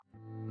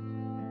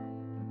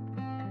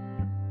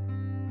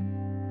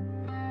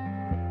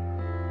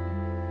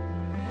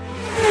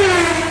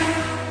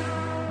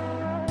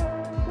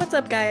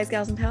up, guys,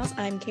 gals, and pals?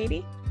 I'm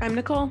Katie. I'm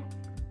Nicole.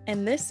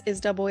 And this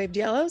is Double Waved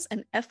Yellows,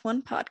 an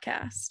F1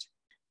 podcast.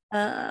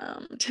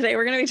 Today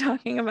we're going to be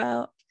talking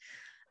about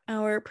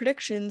our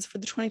predictions for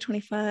the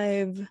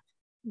 2025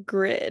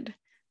 grid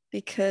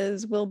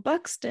because Will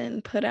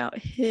Buxton put out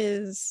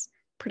his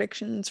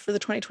predictions for the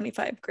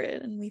 2025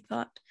 grid, and we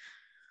thought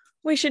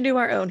we should do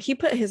our own. He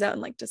put his out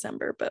in like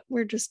December, but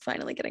we're just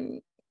finally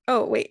getting...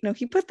 Oh, wait, no,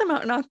 he put them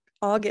out in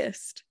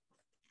August.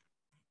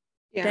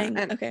 Yeah, Dang,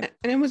 and okay.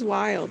 it was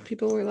wild.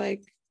 People were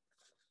like,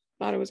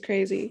 thought it was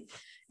crazy.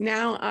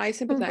 Now I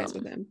sympathize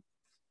with him.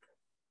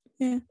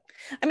 Yeah,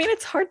 I mean,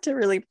 it's hard to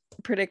really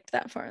predict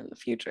that far in the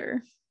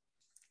future.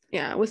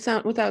 Yeah,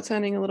 without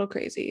sounding a little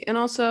crazy. And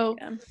also,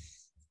 Yeah.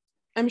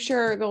 I'm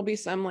sure there'll be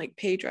some like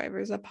pay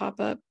drivers that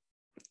pop up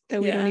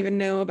that we don't even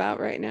know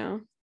about right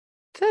now.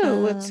 So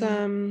let's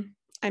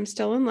I'm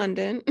still in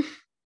London.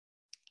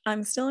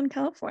 I'm still in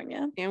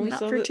California. And we not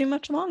still for too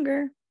much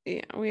longer.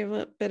 Yeah, we have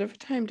a bit of a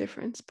time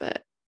difference,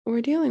 but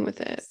we're dealing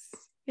with it.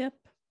 Yep.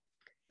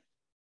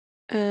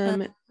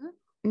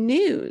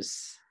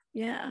 News.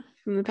 Yeah.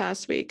 From the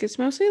past week. It's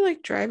mostly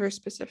like driver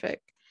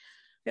specific.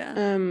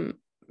 Yeah.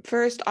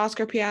 First,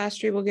 Oscar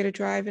Piastri will get a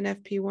drive in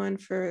FP1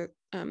 for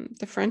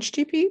the French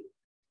GP.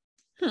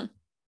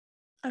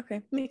 Okay,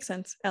 makes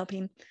sense.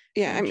 Alpine.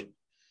 Yeah, French.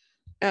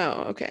 Oh,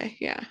 okay.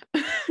 Yeah.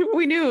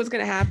 We knew it was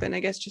gonna happen. I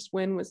guess just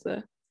when was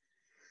the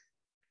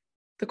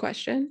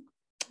question.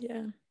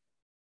 Yeah.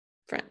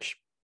 French.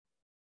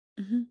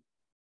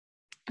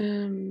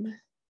 Mm-hmm.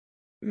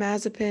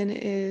 Mazepin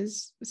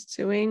is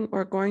suing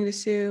or going to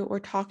sue or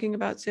talking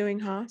about suing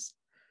Haas.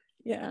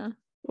 Yeah.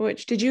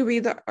 Which, did you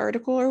read the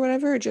article or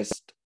whatever, or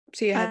just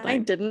see a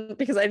headline? I didn't,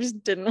 because I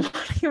just didn't want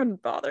to even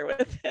bother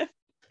with it.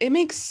 It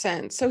makes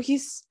sense. So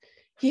he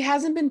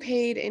hasn't been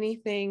paid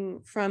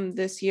anything from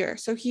this year.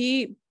 So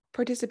he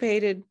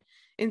participated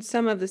in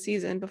some of the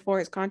season before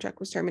his contract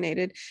was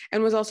terminated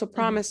and was also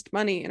promised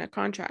money in a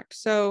contract.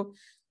 So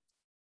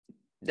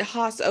the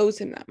Haas owes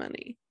him that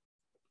money.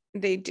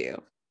 They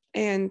do.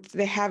 And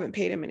they haven't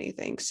paid him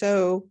anything.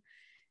 So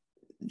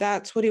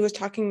that's what he was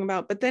talking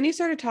about. But then he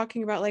started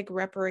talking about like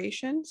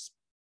reparations,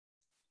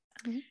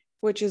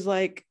 which is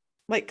like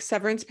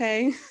severance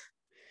pay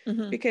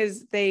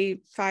because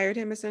they fired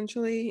him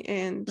essentially.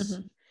 And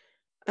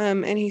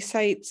and he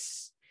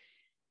cites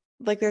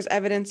like there's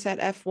evidence that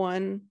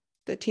F1,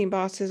 the team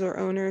bosses or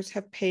owners,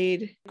 have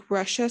paid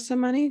Russia some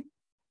money.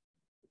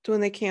 So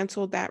when they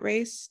canceled that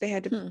race, they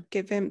had to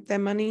give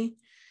them money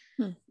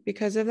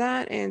because of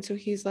that. And so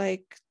he's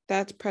like,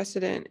 that's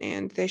precedent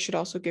and they should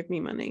also give me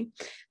money.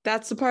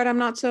 That's the part I'm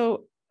not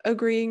so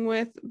agreeing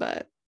with,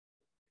 but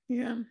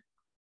yeah,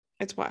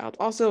 it's wild.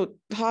 Also,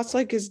 Haas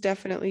like has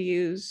definitely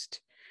used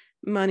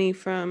money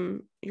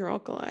from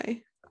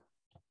Uralkali.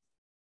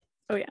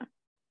 Oh yeah.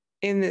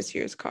 In this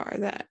year's car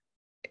that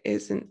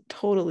isn't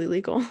totally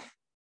legal.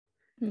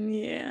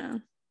 Yeah.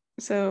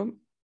 So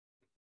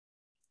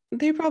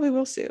they probably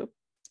will sue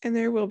and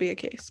there will be a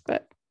case,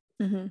 but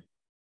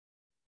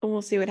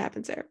we'll see what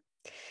happens there.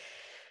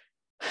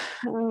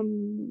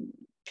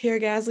 Pierre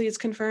Gasly has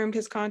confirmed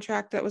his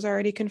contract that was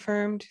already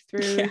confirmed through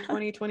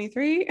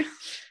 2023.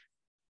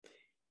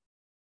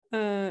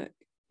 Yeah,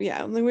 we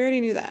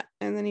already knew that.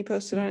 And then he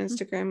posted on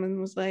Instagram and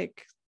was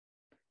like,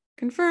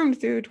 confirmed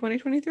through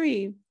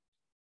 2023.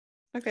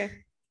 Okay.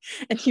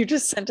 And you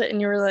just sent it and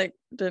you were like,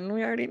 didn't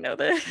we already know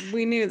this?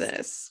 We knew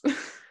this.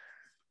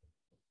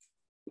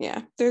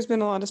 Yeah, there's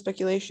been a lot of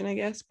speculation, I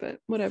guess, but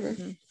whatever.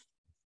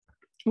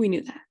 We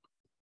knew that.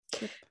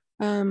 Yep.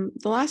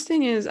 The last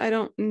thing is I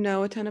don't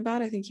know a ton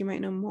about. I think you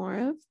might know more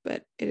of,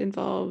 but it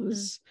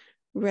involves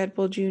Red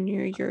Bull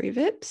Junior Yuri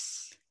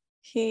Vips.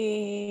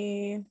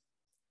 Liam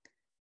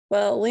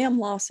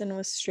Lawson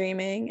was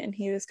streaming and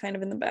he was kind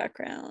of in the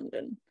background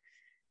and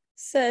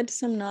said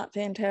some not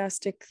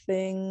fantastic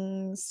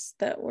things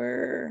that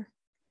were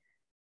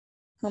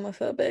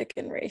homophobic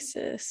and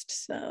racist.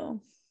 So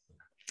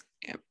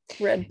yeah.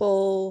 Red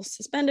Bull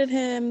suspended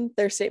him.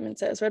 Their statement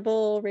says Red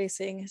Bull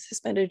Racing has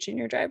suspended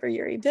junior driver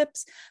Yuri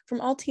Vips from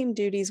all team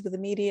duties with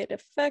immediate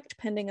effect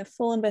pending a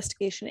full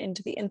investigation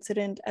into the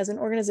incident. As an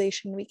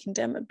organization, we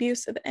condemn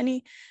abuse of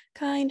any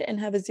kind and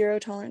have a zero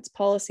tolerance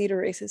policy to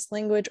racist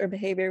language or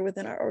behavior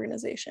within our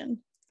organization.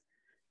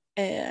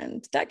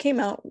 And that came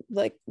out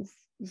like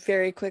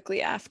very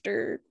quickly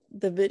after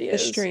the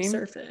videos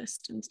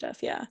surfaced and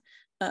stuff. Yeah.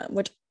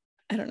 Which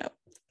I don't know.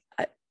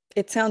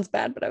 It sounds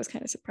bad, but I was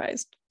kind of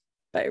surprised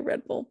by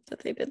Red Bull that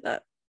they did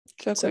that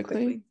so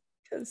quickly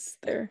because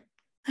they're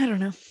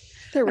Red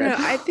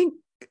Bull. I think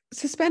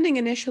suspending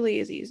initially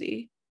is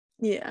easy.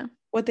 Yeah.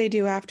 What they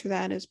do after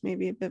that is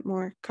maybe a bit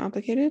more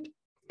complicated.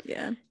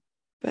 Yeah.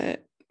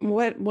 But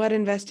what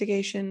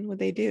investigation would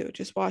they do?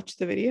 Just watch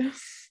the video?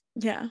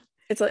 Yeah.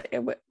 It's like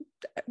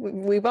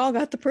we've all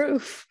got the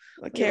proof.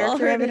 Like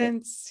character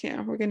evidence.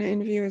 Yeah, we're gonna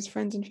interview his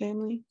friends and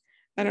family.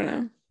 I don't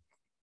know.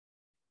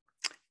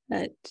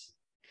 But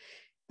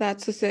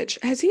that's the sitch.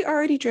 Has he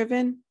already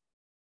driven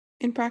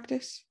in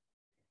practice?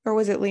 Or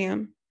was it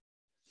Liam?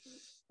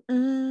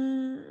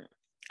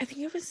 I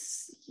think it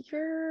was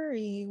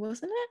Yuri,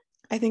 wasn't it?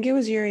 I think it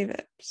was Yuri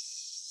Vips.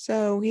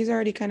 So he's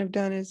already kind of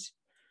done his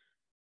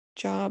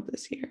job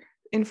this year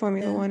in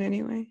Formula One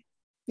anyway.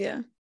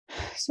 Yeah.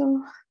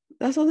 So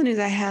that's all the news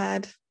I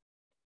had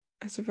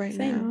as of right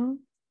Same.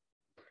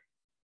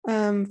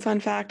 now. Fun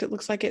fact, it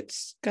looks like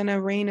it's gonna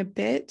rain a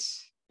bit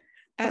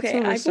at Okay,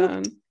 I've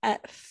Silverstone. looked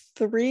at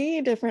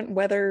 3 different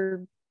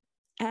weather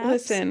apps.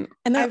 Listen,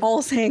 and they're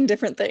all saying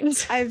different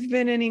things. I've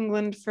been in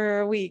England for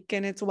a week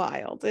and it's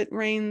wild. It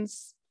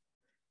rains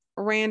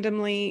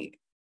randomly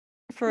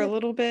for a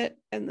little bit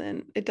and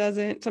then it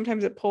doesn't.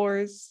 Sometimes it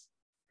pours.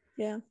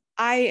 Yeah.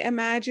 I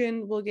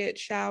imagine we'll get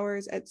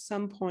showers at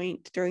some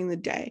point during the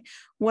day.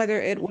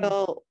 Whether it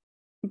will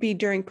be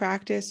during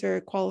practice or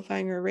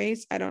qualifying or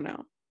race, I don't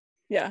know.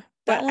 Yeah,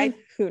 that one,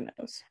 who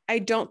knows? I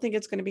don't think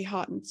it's going to be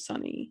hot and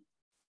sunny.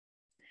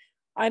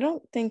 I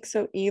don't think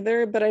so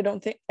either, but I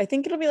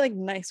think it'll be like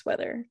nice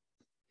weather,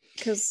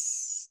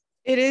 because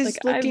it is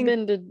like I've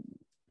been to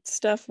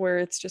stuff where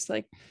it's just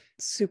like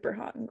super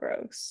hot and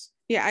gross.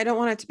 Yeah, I don't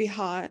want it to be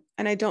hot,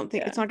 and I don't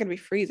think it's not going to be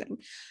freezing.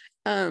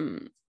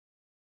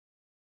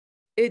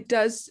 It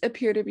does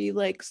appear to be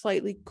like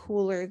slightly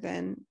cooler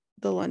than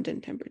the London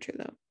temperature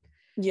though.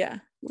 Yeah,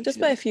 just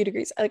by a few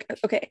degrees. Like,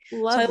 okay,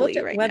 so I looked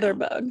at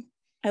WeatherBug.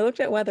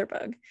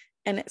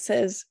 And it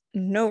says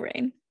no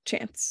rain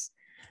chance.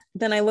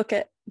 Then I look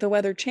at the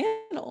Weather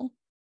Channel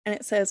and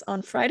it says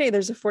on Friday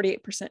there's a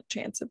 48%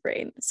 chance of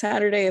rain,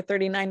 Saturday a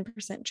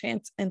 39%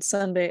 chance, and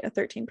Sunday a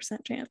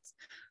 13% chance.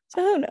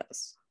 So who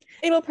knows?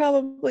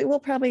 We'll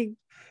probably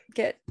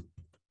get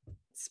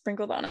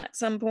sprinkled on at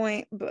some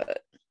point,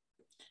 but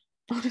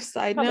on a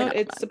side note,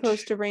 it's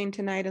supposed to rain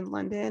tonight in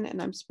London and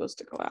I'm supposed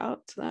to go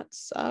out, so that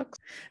sucks.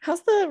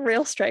 How's the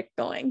rail strike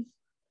going?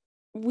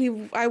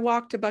 I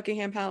walked to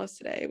Buckingham Palace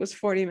today. It was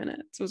 40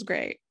 minutes. It was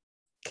great.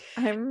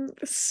 I'm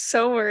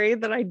so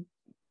worried that I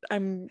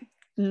don't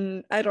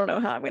know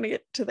how I'm gonna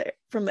get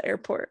from the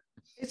airport.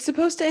 It's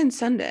supposed to end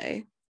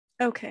Sunday.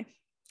 Okay,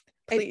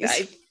 please.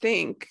 I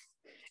think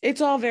it's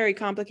all very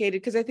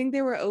complicated because I think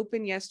they were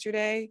open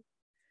yesterday.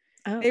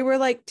 They were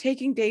like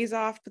taking days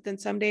off, but then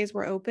some days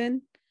were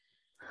open.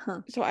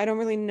 So I don't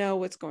really know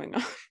what's going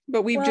on,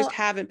 but we just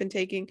haven't been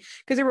taking,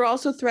 because there were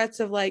also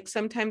threats of like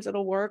sometimes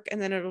it'll work and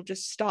then it'll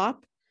just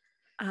stop,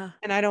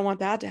 and I don't want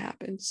that to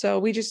happen. So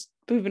we've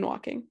been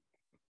walking.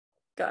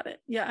 Got it.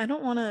 Yeah, I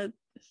don't want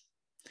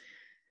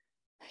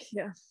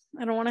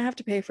to have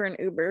to pay for an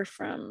Uber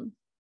from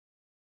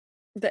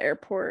the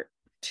airport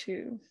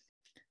to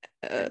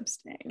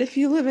staying. If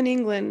you live in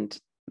England,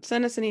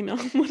 send us an email.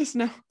 Let us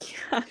know.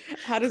 Yeah.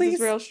 How does this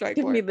rail strike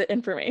work? Give me the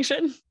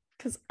information,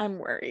 because I'm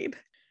worried.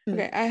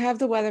 Okay, I have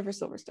the weather for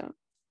Silverstone.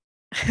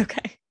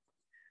 Okay.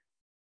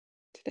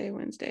 Today,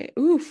 Wednesday.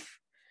 Oof.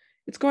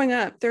 It's going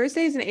up.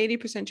 Thursday is an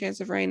 80% chance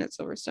of rain at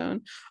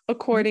Silverstone,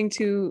 according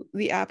to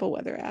the Apple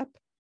Weather app.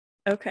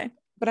 Okay.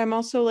 But I'm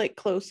also like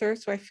closer,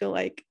 so I feel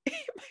like it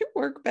might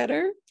work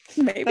better.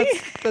 Maybe.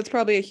 That's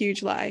probably a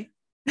huge lie.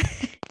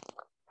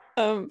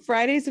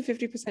 Friday's a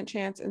 50%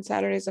 chance and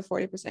Saturday's a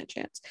 40%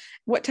 chance.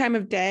 What time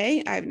of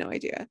day? I have no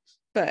idea.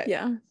 But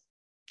yeah,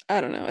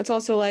 I don't know. It's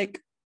also like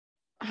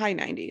high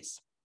 90s.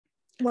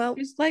 Well,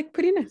 it's like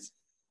pretty nice.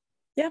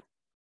 Yeah.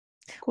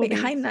 Cool. Wait,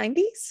 high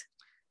 90s?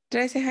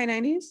 Did I say high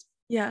 90s?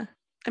 Yeah.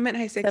 I meant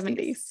high 60s.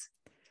 70s.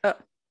 Oh.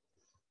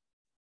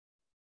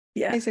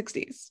 Yeah. High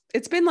 60s.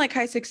 It's been like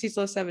high 60s,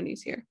 low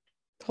 70s here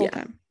the whole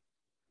time.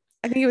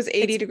 I think it was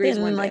 80 degrees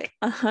one day. Like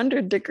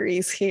 100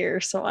 degrees here,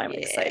 so I'm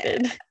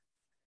excited.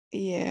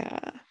 Yeah.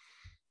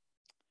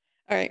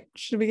 All right.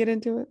 Should we get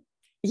into it?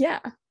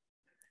 Yeah.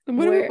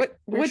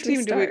 What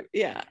team do we?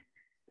 Yeah.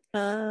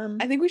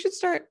 I think we should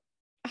start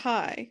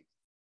high.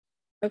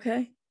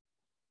 Okay.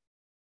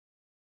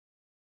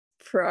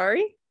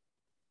 Ferrari?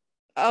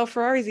 Oh,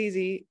 Ferrari's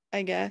easy,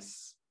 I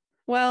guess.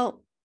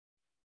 Well,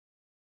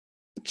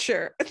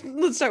 sure.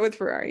 Let's start with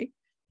Ferrari.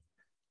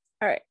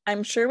 All right.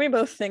 I'm sure we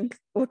both think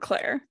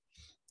Leclerc.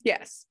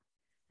 Yes.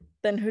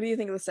 Then who do you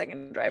think the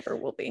second driver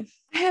will be?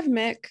 I have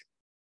Mick.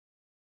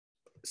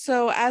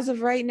 So as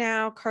of right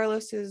now,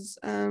 Carlos's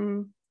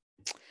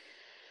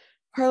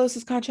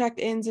contract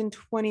ends in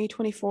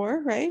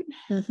 2024, right?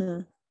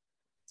 Mm-hmm.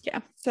 Yeah.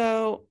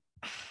 So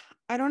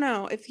I don't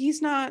know if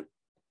he's not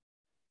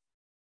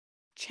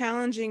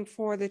challenging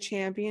for the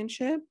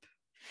championship.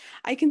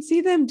 I can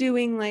see them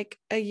doing like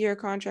a year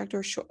contract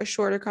or a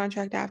shorter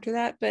contract after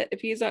that. But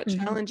if he's not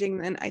challenging,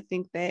 then I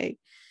think they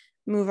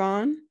move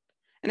on.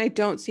 And I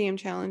don't see him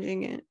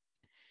challenging it.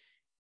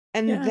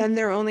 And then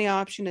their only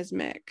option is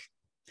Mick.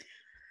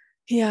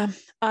 Yeah.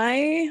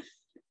 I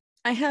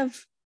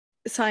have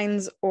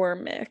Sainz or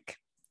Mick.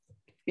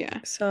 Yeah.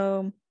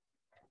 So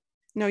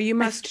no, you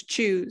must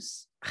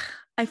choose.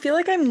 I feel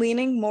like I'm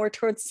leaning more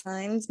towards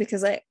Sainz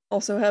because I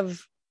also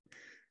have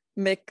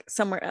Mick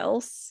somewhere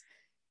else.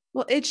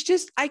 Well, it's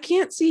just I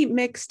can't see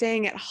Mick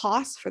staying at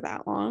Haas for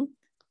that long.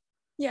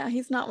 Yeah,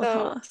 he's not with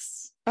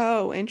Haas.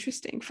 Oh,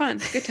 interesting. Fun.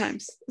 Good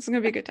times. This is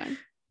gonna be a good time.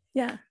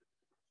 Yeah.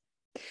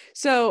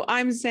 So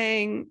I'm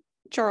saying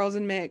Charles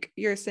and Mick.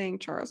 You're saying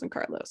Charles and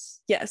Carlos.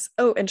 Yes.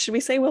 Oh, and should we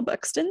say Will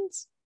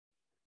Buxton's?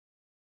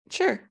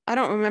 Sure. I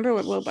don't remember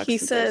what Will Buxton He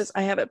says, says.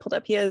 I have it pulled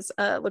up. He has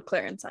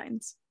Leclerc and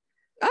Sainz,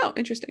 Oh,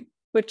 interesting.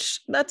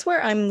 which that's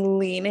where I'm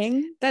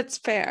leaning. That's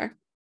fair.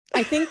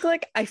 I think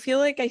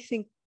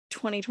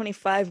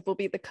 2025 will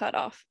be the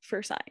cutoff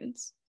for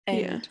Sainz.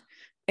 And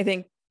I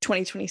think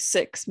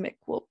 2026 Mick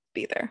will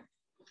be there.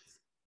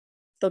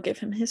 They'll give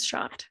him his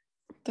shot.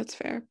 That's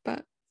fair,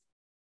 but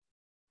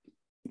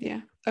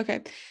yeah.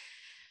 Okay.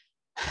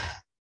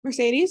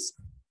 Mercedes.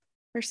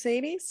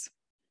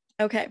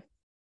 Okay.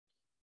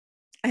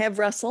 I have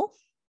Russell.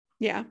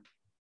 Yeah.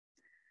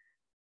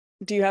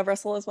 Do you have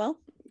Russell as well?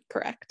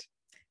 Correct.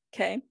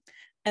 Okay.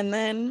 And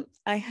then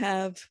I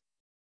have,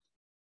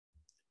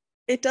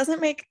 it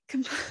doesn't make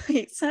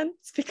complete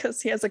sense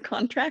because he has a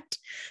contract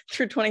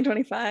through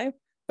 2025,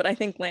 but I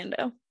think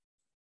Lando.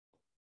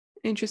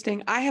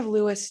 Interesting. I have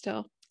Lewis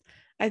still.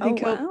 I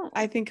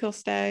think he'll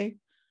stay.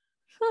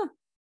 Huh.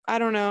 I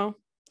don't know.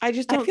 I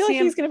just don't feel see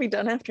like him. He's going to be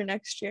done after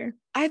next year.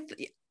 I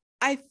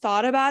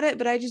thought about it,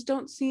 but I just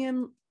don't see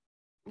him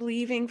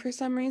leaving for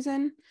some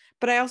reason.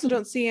 But I also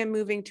don't see him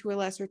moving to a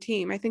lesser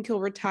team. I think he'll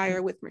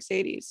retire with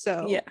Mercedes.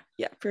 So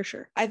yeah, for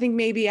sure. I think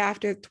maybe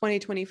after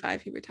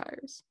 2025 he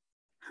retires.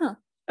 Huh.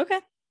 Okay.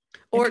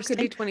 Or it could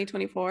be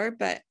 2024,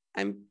 but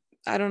I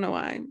don't know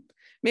why.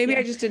 Maybe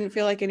I just didn't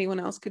feel like anyone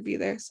else could be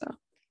there. So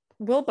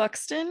Will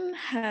Buxton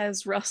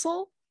has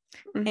Russell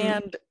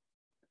and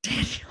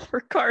Daniel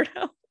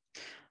Ricciardo.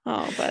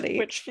 Oh, buddy.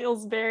 Which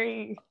feels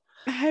very...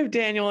 I have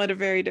Daniel at a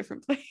very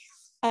different place.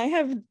 I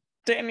have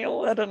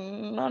Daniel at a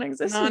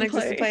non-existent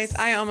place.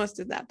 I almost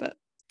did that, but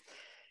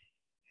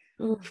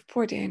oof,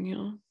 poor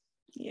Daniel.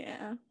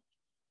 Yeah.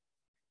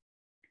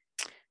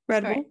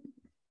 Red Bull. Right.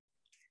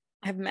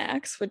 I have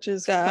Max, which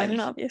is quite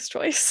an obvious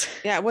choice.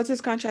 Yeah, what's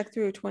his contract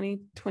through?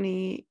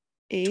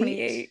 2028?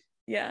 28,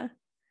 yeah.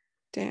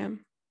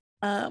 Damn.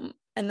 And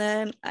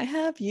then I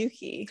have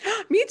Yuki.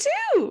 Me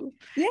too.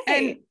 Yay.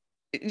 And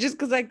just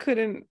because I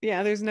couldn't,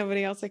 there's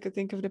nobody else I could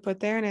think of to put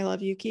there, and I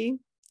love Yuki.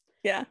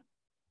 Yeah.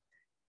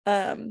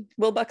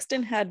 Will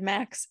Buxton had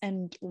Max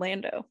and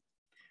Lando,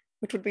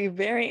 which would be a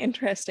very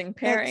interesting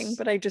pairing,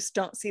 but I just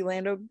don't see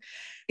Lando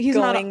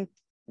going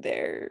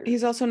there.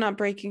 He's also not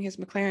breaking his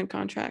McLaren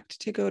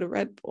contract to go to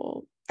Red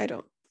Bull, I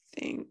don't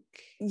think.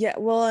 Yeah,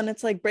 well, and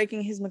it's like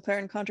breaking his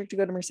McLaren contract to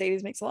go to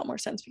Mercedes makes a lot more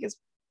sense because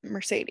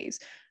Mercedes.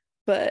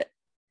 But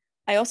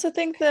I also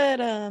think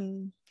that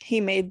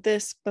he made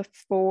this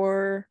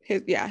before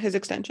his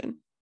extension.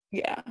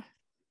 Yeah.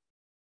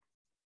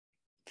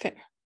 Fair.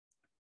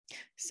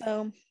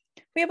 So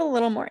we have a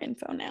little more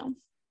info now.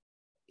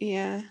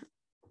 Yeah.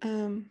 I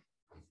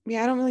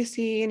don't really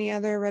see any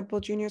other Red Bull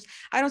juniors.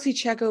 I don't see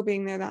Checo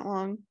being there that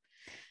long.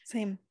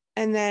 Same.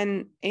 And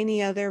then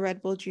any other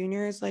Red Bull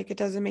juniors, like, it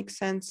doesn't make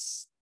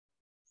sense.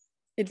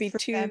 It'd be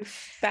too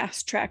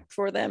fast track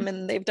for them,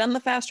 and they've done the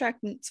fast track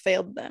and it's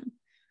failed them.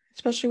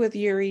 Especially with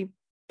Yuri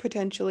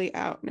potentially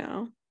out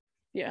now.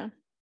 Yeah.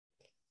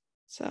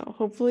 So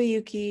hopefully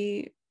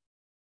Yuki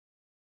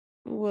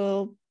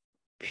will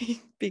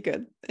be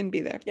good and be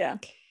there. Yeah.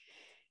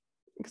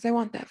 Because I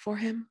want that for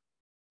him.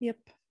 Yep.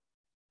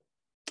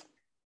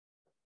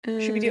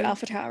 Should we do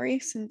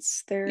AlphaTauri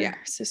since they're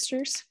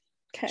sisters?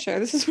 Okay. Sure.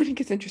 This is when it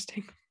gets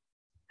interesting.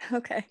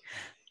 Okay.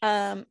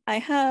 I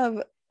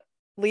have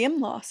Liam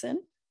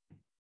Lawson.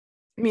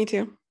 Me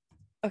too.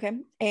 Okay.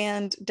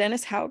 And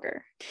Dennis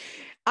Hauger.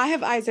 I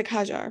have Isaac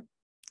Hajar.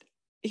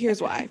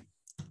 Here's why.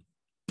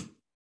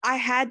 I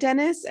had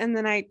Dennis and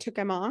then I took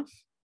him off.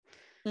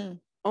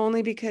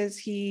 Only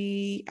because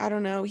I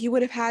don't know, he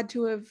would have had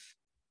to have,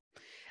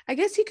 I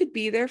guess he could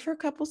be there for a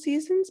couple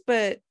seasons,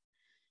 but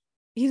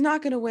he's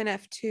not going to win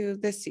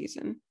F2 this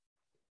season.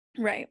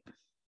 Right.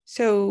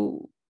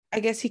 So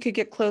I guess he could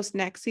get close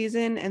next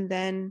season and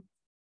then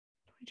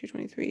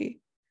 22-23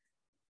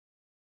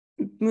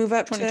 move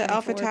up to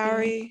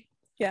AlphaTauri.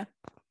 Yeah.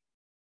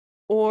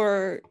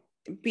 Or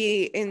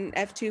be in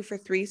F2 for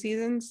 3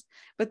 seasons.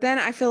 But then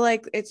I feel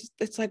like it's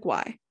like,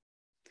 why?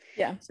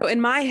 Yeah. So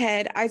in my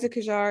head, Isaac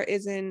Hajar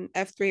is in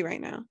F3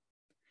 right now.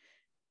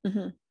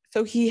 Mm-hmm.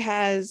 So he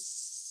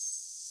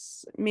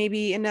has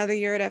maybe another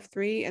year at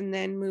F3 and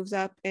then moves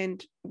up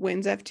and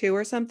wins F2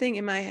 or something.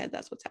 In my head,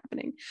 that's what's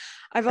happening.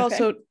 I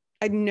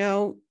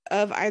know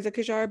of Isaac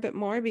Hajar a bit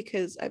more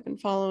because I've been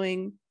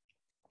following,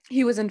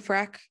 he was in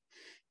FRAC,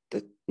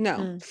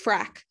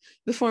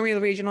 the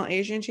Formula Regional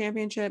Asian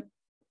Championship.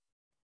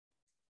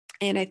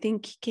 And I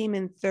think he came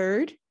in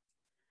 3rd,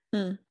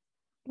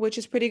 which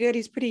is pretty good.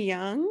 He's pretty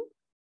young.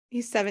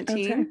 He's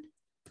 17. Okay.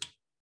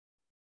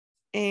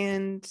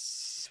 And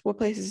what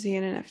place is he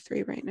in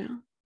F3 right now?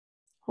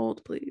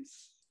 Hold,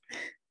 please.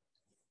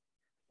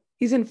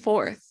 He's in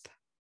 4th.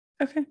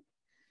 Okay.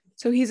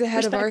 So he's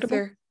ahead of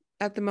Arthur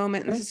at the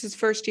moment. Okay. This is his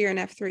first year in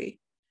F3.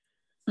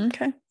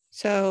 Okay.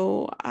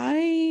 So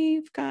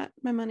I've got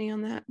my money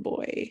on that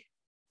boy.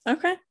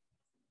 Okay.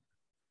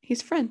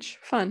 He's French.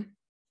 Fun.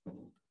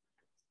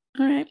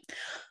 All right.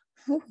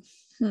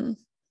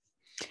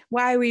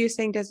 Why were you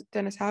saying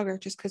Dennis Hauger?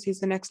 Just because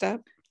he's the next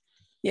up?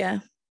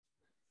 Yeah.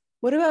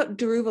 What about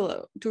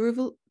Deruvalo?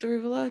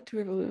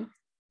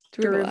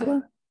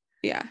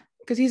 Yeah.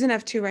 Because because he's in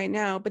F2 right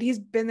now, but he's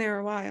been there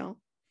a while.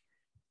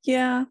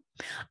 Yeah,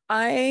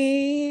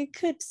 I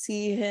could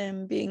see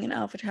him being an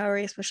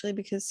AlphaTauri, especially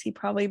because he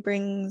probably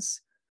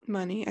brings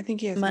Money. I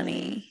think he has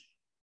money.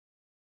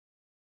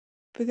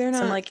 But they're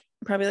Some not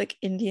probably like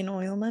Indian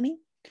oil money.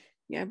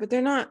 Yeah, but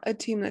they're not a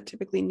team that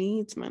typically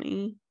needs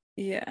money.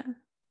 Yeah,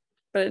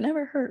 but it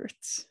never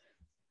hurts.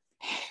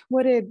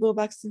 What did Will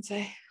Buxton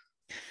say?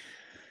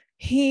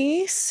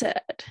 He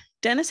said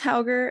Dennis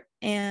Hauger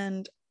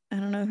and I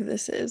don't know who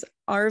this is,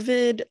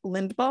 Arvid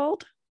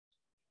Lindblad.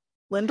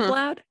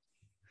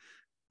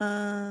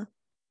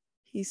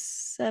 He's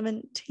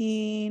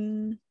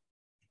 17.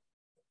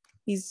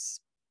 He's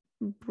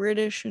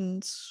British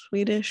and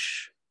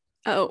Swedish.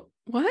 Oh,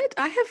 what?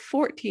 I have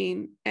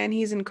 14 and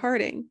he's in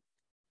karting.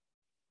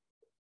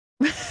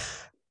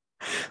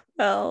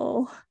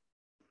 Well,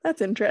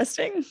 that's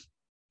interesting.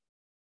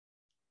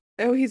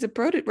 Oh, he's a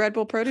Red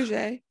Bull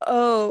protege.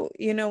 Oh,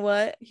 you know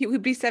what? He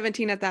would be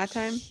 17 at that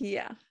time.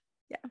 Yeah.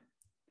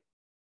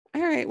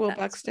 All right, Will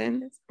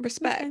Buxton.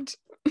 Respect.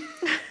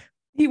 Okay.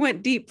 He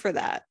went deep for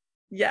that.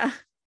 Yeah.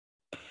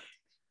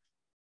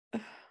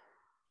 All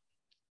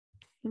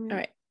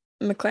right.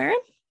 McLaren?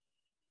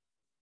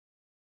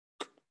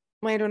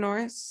 Lando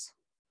Norris.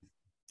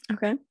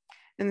 Okay.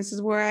 And this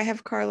is where I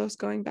have Carlos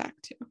going back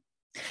to.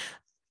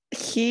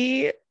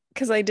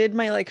 Because I did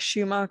my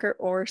Schumacher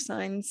or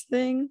Sainz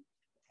thing.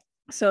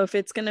 So if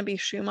it's going to be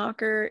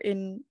Schumacher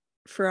in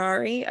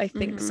Ferrari, I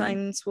think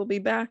Sainz will be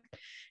back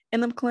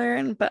in the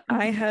McLaren. But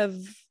I have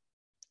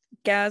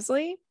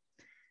Gasly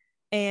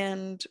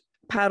and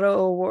Pato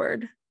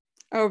O'Ward.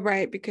 Oh,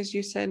 right. Because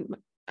you said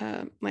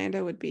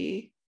Lando would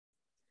be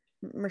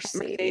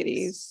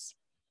Mercedes.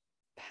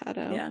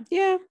 Pato.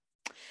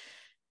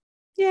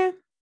 Yeah.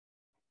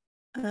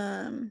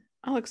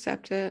 I'll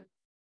accept it.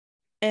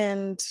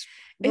 And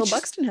Will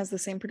Buxton has the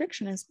same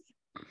prediction as me.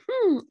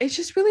 It's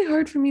just really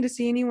hard for me to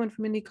see anyone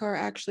from IndyCar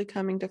actually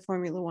coming to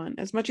Formula One.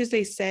 As much as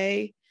they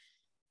say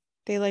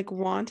they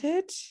want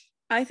it.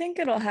 I think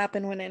it'll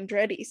happen when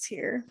Andretti's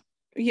here.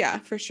 Yeah,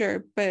 for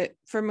sure. But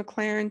for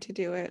McLaren to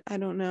do it, I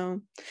don't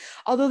know.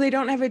 Although they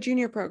don't have a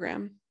junior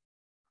program.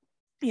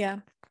 Yeah.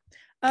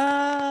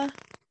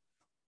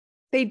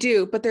 They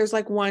do, but there's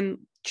one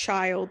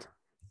child,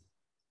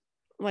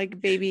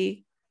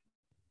 baby.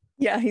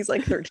 Yeah, he's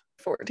 13,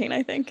 14,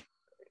 I think.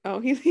 Oh,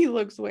 he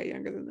looks way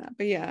younger than that.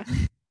 But yeah.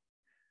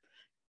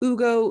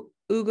 Ugo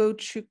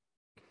Chukwu.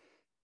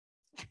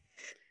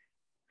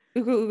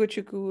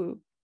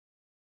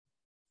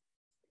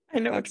 I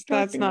know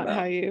that's not about.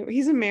 How you.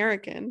 He's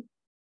American.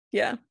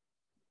 Yeah.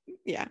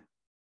 Yeah.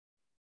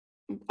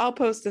 I'll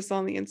post this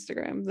on the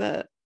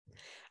Instagram.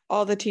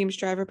 All the team's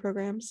driver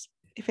programs.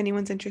 If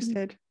anyone's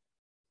interested.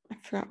 I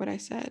forgot what I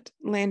said.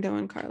 Lando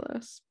and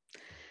Carlos.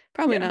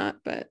 Probably not,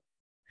 but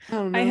I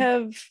don't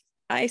know.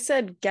 I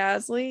said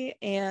Gasly,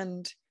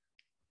 and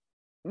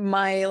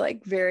my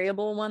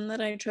variable one that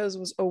I chose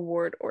was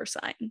O'Ward or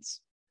Sainz.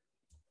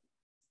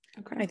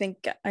 Okay.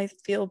 I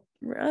feel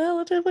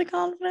relatively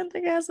confident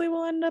that Gasly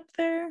will end up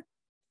there.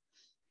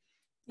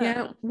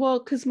 Yeah, well,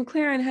 because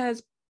McLaren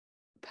has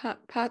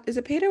is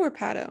it Pato or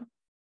Pato?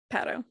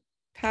 Pato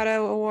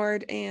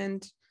O'Ward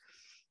and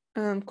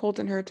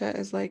Colton Herta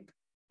as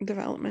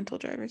developmental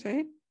drivers,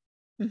 right?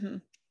 Mm-hmm.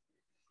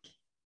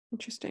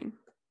 Interesting.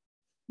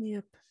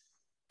 Yep.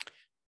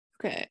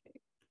 Okay.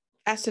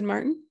 Aston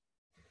Martin.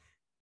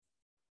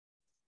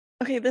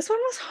 Okay, this one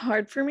was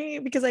hard for me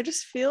because I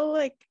just feel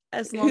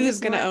as long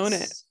who's gonna own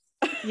it?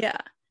 Yeah.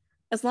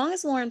 As long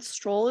as Lawrence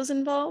Stroll is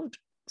involved,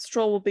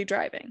 Stroll will be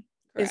driving.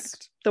 Correct.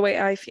 Is the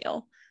way I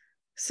feel.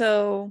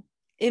 So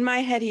in my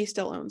head, he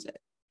still owns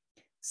it.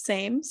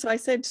 Same. So I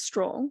said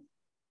Stroll.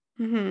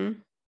 Mm-hmm.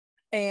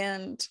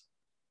 And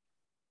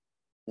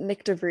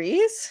Nick de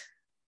Vries.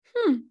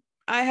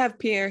 I have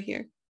Pierre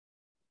here.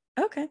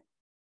 Okay.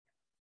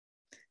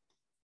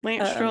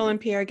 Lance Stroll and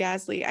Pierre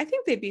Gasly. I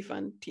think they'd be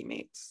fun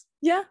teammates.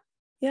 Yeah.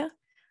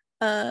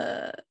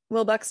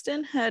 Will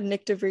Buxton had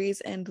Nick de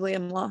Vries and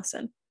Liam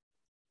Lawson.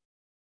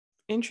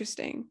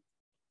 Interesting.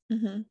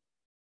 Mm-hmm.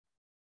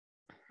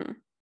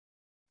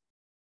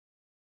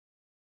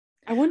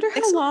 I wonder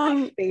how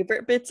long. My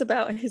favorite bits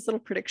about his little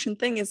prediction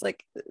thing is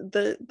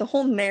the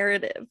whole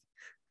narrative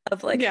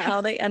of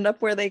how they end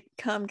up where they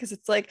come, because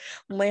it's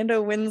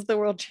Lando wins the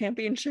world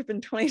championship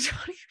in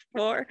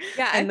 2024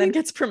 and then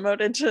gets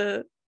promoted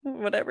to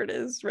whatever it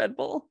is, Red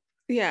Bull.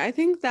 Yeah, I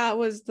think that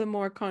was the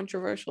more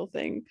controversial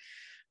thing.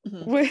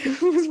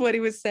 Was what he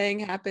was saying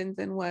happens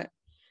and what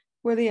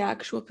were the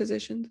actual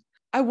positions.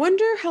 I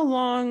wonder how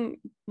long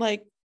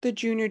the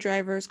junior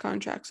drivers'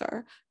 contracts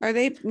are. Are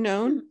they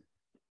known?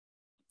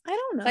 I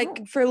don't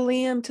know. For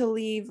Liam to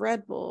leave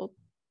Red Bull,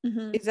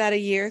 is that a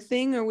year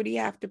thing, or would he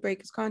have to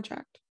break his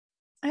contract?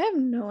 I have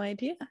no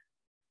idea.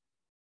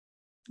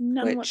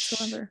 None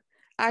whatsoever.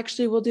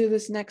 Actually, we'll do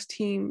this next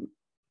team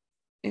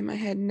in my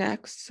head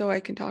next, so I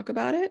can talk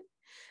about it.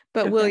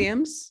 But okay.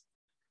 Williams.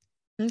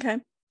 Okay.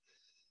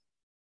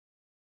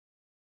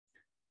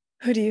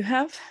 Who do you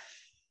have?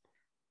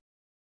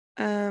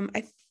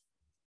 I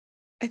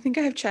think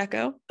I have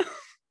Checo.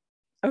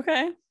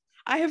 Okay.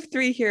 I have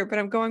three here, but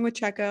I'm going with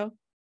Checo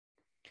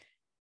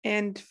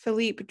and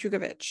Philippe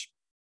Drugovich,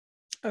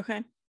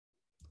 Okay.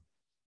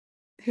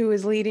 who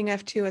is leading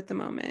F2 at the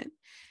moment.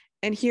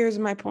 And here's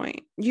my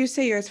point. You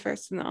say yours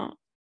first and then I'll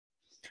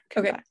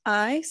come Okay. back.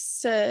 I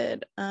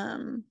said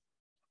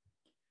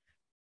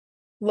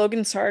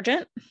Logan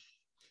Sargent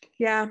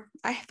Yeah,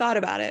 I thought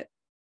about it.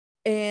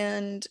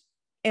 and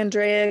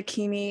Andrea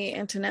Kimi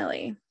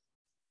Antonelli.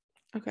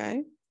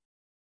 Okay.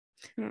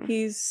 I think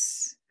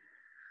he's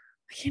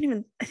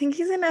in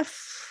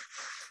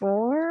F4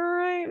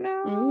 right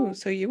now. Ooh,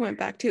 so you went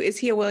back too. Is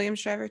he a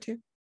Williams driver too?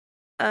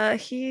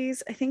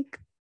 He's, I think,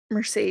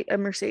 a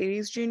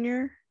Mercedes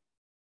junior.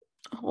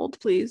 Hold,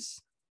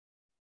 please.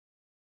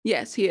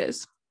 Yes, he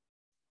is.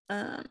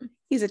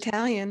 He's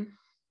Italian.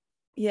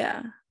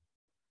 Yeah.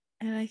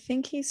 And I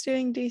think he's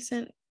doing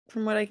decent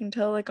from what I can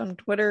tell, like on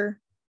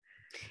Twitter.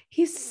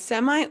 He's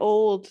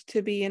semi-old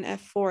to be in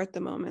F4 at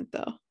the moment,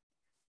 though.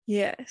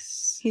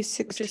 Yes. He's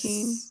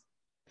 16.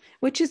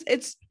 Which is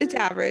it's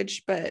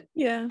average, but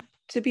yeah.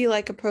 To be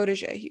like a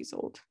protege, he's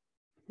old.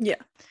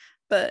 Yeah.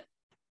 But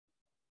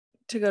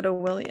to go to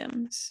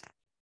Williams.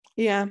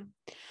 Yeah.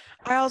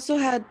 I also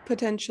had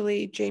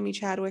potentially Jamie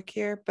Chadwick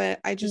here, but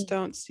I just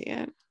don't see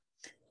it.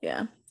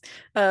 Yeah.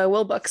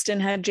 Will Buxton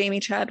had Jamie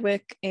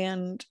Chadwick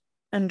and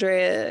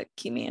Andrea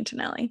Kimi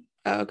Antonelli.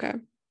 Oh, okay.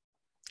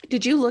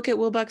 Did you look at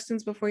Will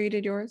Buxton's before you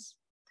did yours?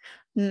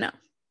 No.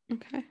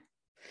 Okay.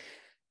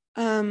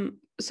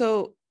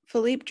 So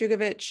Philippe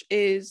Drugovich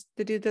is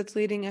the dude that's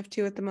leading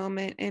F2 at the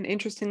moment. And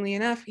interestingly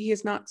enough, he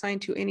is not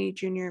signed to any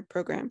junior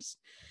programs,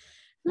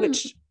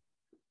 which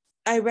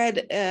I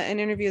read an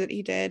interview that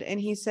he did, and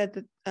he said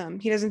that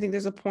he doesn't think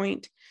there's a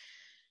point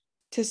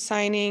to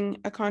signing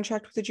a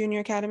contract with the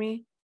junior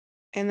academy,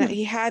 and that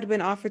he had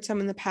been offered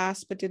some in the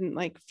past, but didn't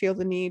like feel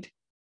the need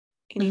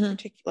any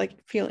particular,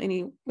 like feel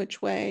any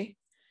which way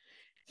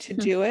to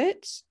do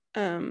it.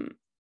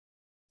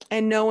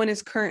 And no one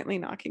is currently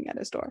knocking at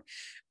his door.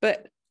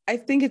 But I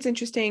think it's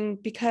interesting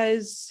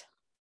because,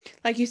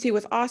 like you see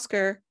with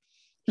Oscar,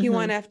 he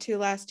won F2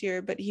 last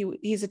year, but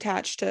he's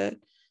attached to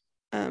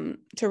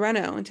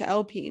Renault and to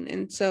Alpine,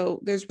 and so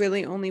there's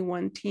really only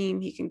one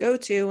team he can go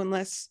to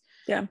unless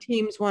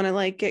teams want to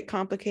like get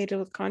complicated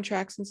with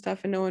contracts and stuff,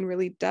 and no one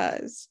really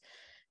does.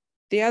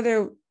 The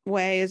other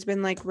way has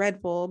been like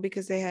Red Bull,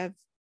 because they have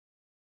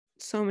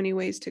so many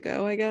ways to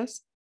go, I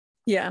guess.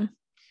 Yeah.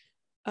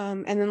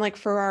 And then like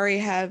Ferrari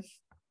have,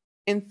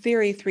 in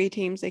theory, 3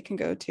 teams they can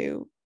go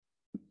to,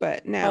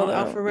 but now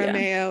Alfa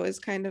Romeo is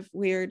kind of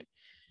weird.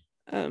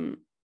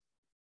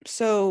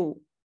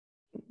 So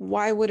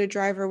why would a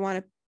driver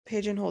want to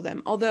pigeonhole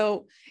them?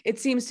 Although it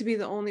seems to be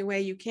the only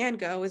way you can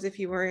go is if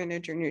you were in a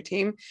junior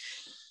team.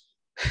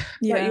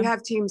 Yeah. But you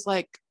have teams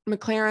like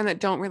McLaren that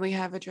don't really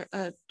have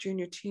a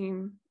junior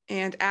team,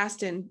 and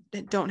Aston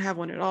that don't have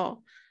one at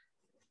all.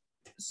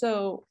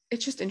 So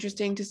it's just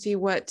interesting to see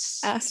what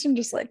Aston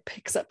just like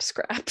picks up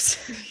scraps.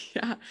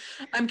 Yeah.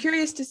 I'm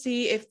curious to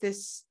see if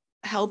this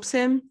helps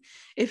him.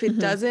 If it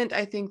doesn't,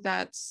 I think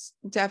that's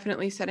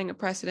definitely setting a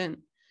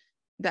precedent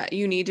that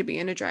you need to be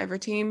in a driver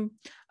team.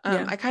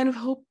 I kind of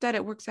hope that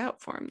it works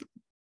out for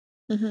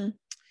him.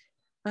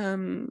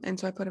 And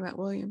so I put him at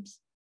Williams.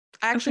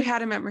 I actually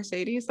had him at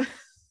Mercedes,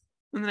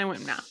 and then I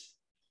went, nah.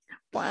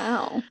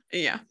 Wow.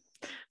 Yeah.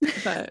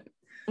 But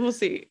we'll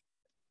see.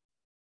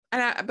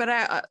 And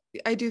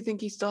I do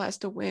think he still has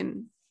to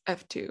win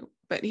F2,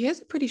 but he has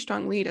a pretty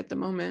strong lead at the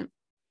moment.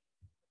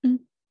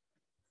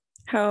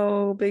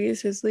 How big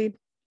is his lead?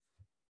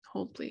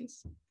 Hold,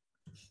 please.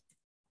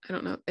 I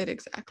don't know it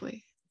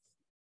exactly.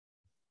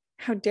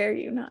 How dare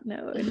you not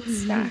know it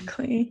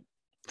exactly?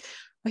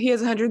 He has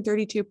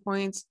 132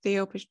 points.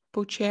 Theo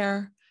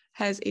Pocher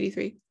has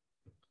 83.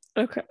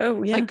 Okay.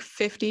 Oh, yeah. Like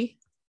 50.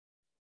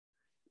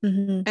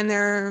 And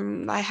they're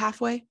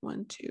halfway.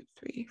 1, 2,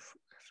 3, 4,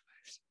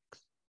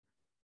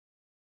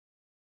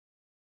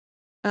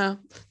 5,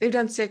 6. They've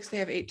done 6. They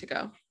have 8 to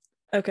go.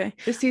 Okay.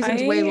 This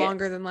season's way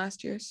longer than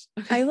last year's.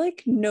 Okay. I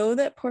like know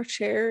that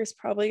Pocher is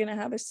probably going to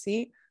have a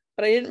seat,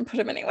 but I didn't put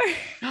him anywhere.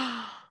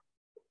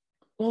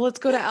 Well, let's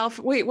go to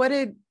Alfa. Wait, what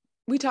did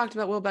we talked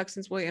about? Will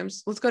Buxton's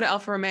Williams. Let's go to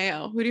Alfa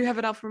Romeo. Who do you have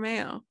at Alfa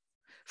Romeo?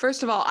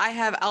 First of all, I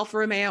have Alfa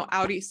Romeo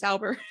Audi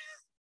Sauber.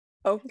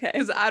 Okay.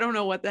 Because I don't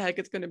know what the heck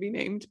it's going to be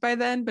named by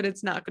then, but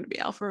it's not going to be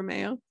Alfa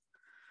Romeo.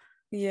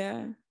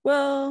 Yeah.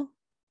 Well,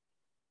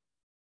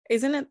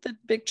 isn't it the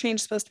big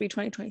change supposed to be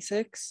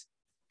 2026?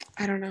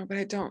 I don't know, but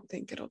I don't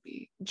think it'll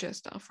be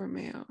just Alfa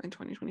Romeo in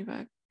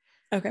 2025.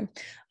 Okay.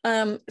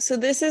 So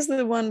this is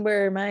the one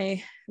where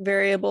my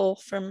variable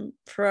from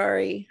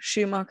Ferrari,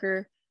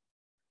 Schumacher,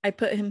 I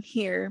put him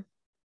here.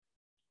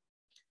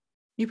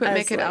 You put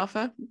Mick at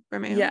Alfa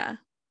Romeo? Yeah.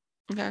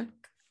 Okay.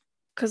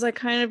 Because I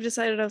kind of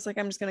decided, I was like,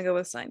 I'm just going to go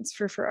with Sainz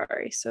for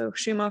Ferrari. So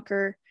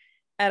Schumacher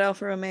at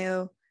Alfa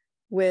Romeo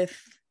with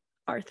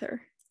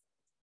Arthur.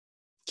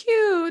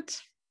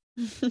 Cute.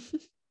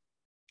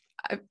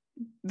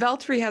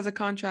 Valtteri has a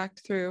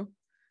contract through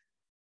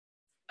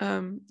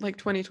like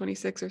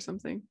 2026 or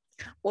something.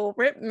 Well,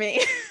 rip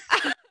me.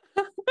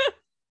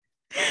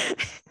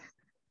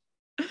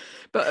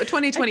 But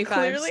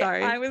 2025,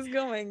 sorry. I was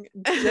going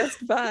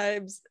just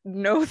vibes,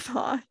 no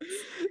thoughts.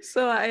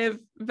 So I have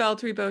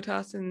Valtteri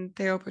Bottas and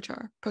Theo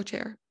Pocher.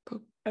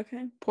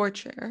 Okay.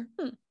 Pocher.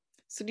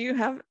 So do you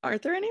have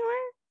Arthur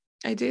anywhere?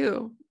 I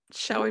do.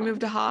 Shall we move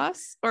to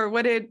Haas? Or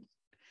what did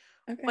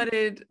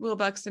Will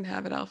Buxton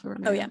have at Alfa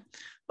Romeo? Oh yeah.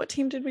 What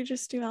team did we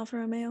just do Alfa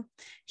Romeo?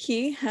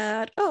 He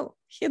had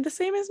the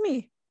same as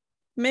me.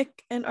 Mick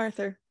and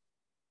Arthur.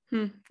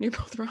 You're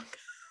both wrong.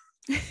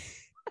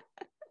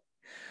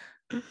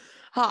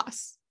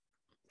 Haas.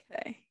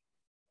 Okay.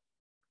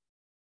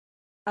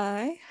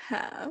 I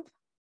have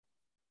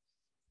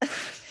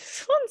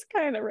this one's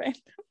kind of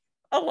random.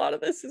 A lot of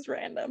this is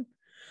random.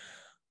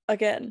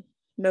 Again,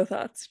 no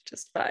thoughts,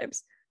 just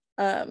vibes.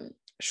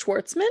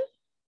 Schwartzman.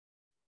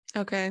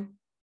 Okay.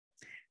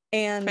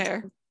 And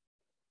fair.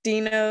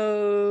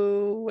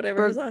 Dino,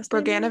 whatever his last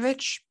name is.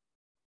 Berganovich.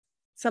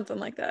 Something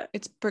like that.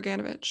 It's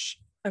Berganovich.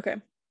 Okay.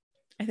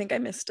 I think I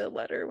missed a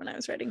letter when I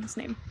was writing his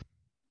name.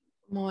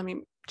 Well, let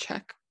me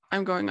check.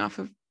 I'm going off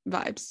of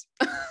vibes.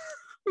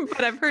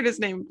 But I've heard his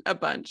name a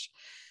bunch.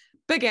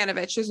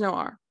 Berganovich, there's no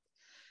R.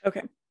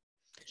 Okay.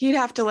 He'd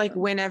have to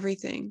win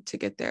everything to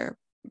get there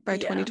by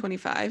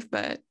 2025,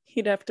 but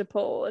he'd have to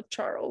pull a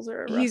Charles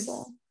or a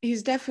Russell.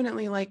 He's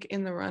definitely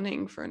in the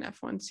running for an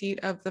F1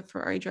 seat of the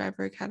Ferrari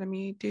Driver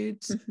Academy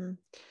dudes. Mm-hmm.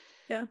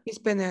 Yeah. He's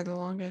been there the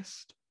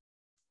longest.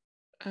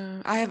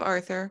 I have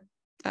Arthur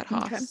at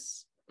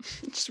Haas.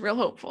 Okay. Just real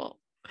hopeful.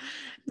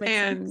 Makes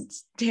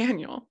sense.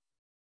 Daniel.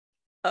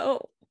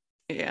 Oh.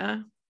 Yeah.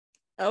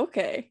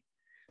 Okay.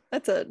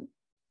 That's a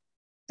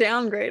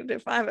downgrade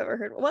if I've ever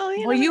heard. Well,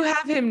 you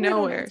have him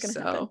nowhere,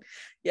 so happen.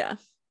 Yeah.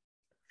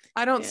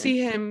 I don't see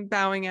him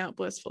bowing out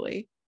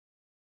blissfully.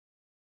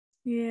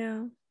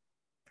 Yeah.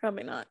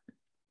 Probably not.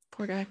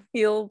 Poor guy.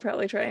 He'll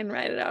probably try and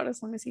ride it out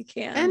as long as he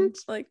can. And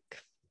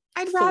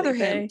I'd rather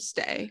him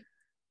stay.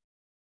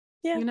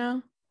 Yeah. You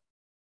know?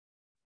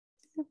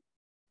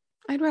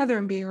 I'd rather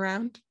him be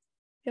around.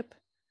 Yep.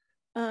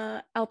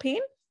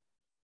 Alpine?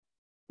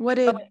 What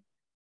did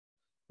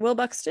Will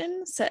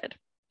Buxton said?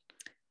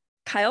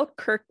 Kyle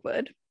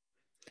Kirkwood.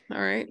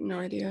 All right, no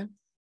idea.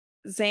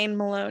 Zane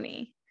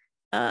Maloney.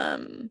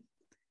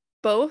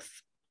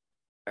 Both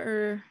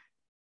are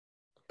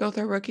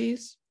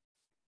rookies.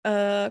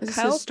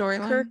 Kyle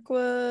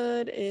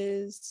Kirkwood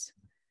is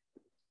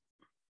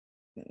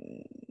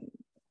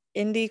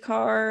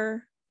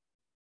IndyCar.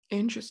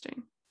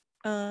 Interesting.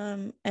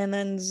 And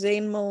then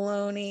Zane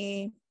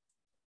Maloney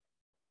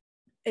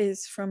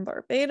is from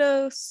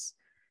Barbados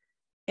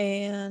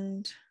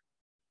and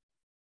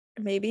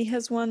maybe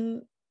has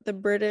won the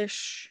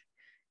British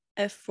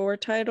F4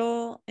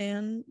 title.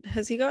 And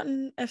has he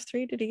gotten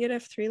F3? Did he get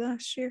F3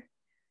 last year?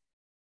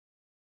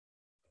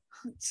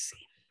 Let's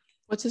see.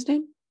 What's his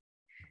name?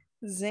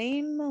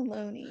 Zane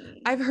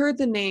Maloney. I've heard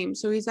the name.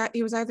 So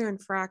he was either in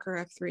FRAC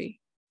or F3.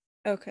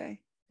 Okay.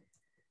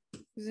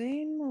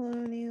 Zane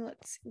Maloney.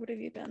 Let's see. What have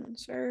you done,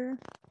 sir?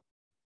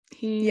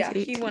 He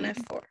won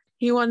F4.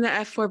 He won the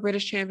F4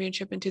 British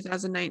Championship in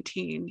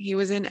 2019. He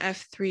was in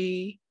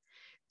F3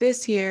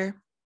 this year,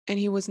 and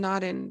he was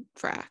not in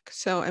FRAC.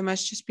 So it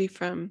must just be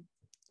from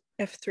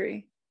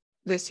F3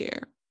 this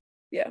year.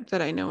 Yeah.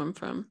 That I know him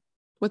from.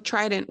 With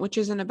Trident, which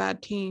isn't a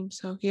bad team,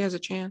 so he has a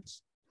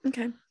chance.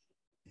 Okay.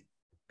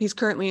 He's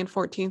currently in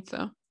 14th,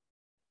 though.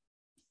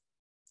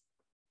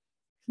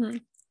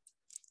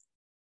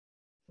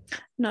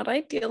 Not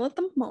ideal at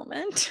the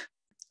moment.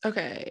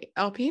 Okay.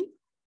 Alpine?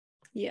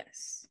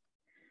 Yes.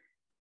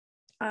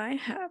 I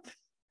have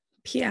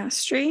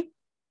Piastri.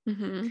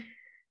 Mm-hmm.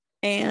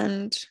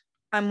 And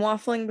I'm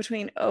waffling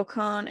between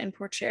Ocon and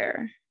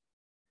Pocher.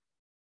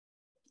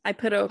 I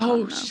put Ocon.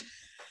 Oh,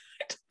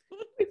 shit.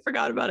 We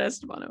forgot about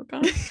Esteban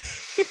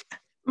Ocon.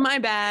 My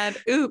bad.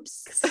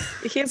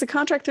 Oops. He has a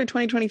contract through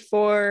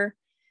 2024.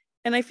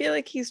 And I feel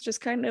like he's just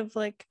kind of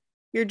like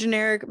your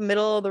generic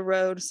middle of the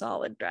road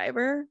solid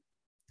driver.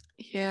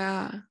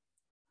 Yeah.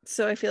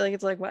 So I feel like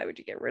it's why would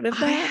you get rid of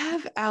that? I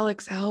have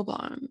Alex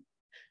Albon.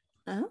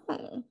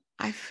 Oh.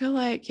 I feel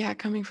like,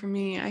 coming from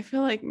me, I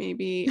feel like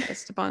maybe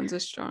Esteban's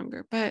is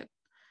stronger, but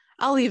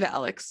I'll leave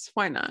Alex.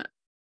 Why not?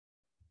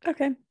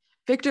 Okay.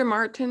 Victor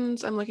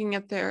Martins, I'm looking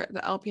at the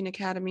Alpine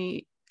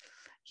Academy.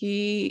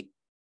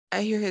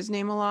 I hear his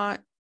name a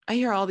lot. I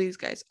hear all these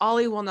guys.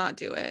 Ollie will not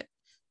do it.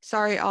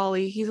 Sorry,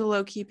 Ollie. He's a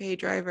low-key pay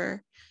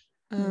driver.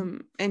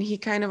 And he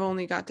kind of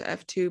only got to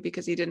F2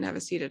 because he didn't have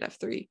a seat at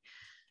F3.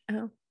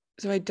 Oh.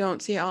 So I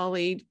don't see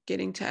Ollie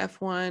getting to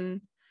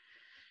F1.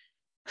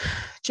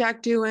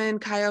 Jack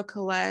Doohan, Kyle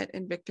Collette,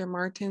 and Victor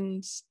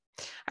Martins.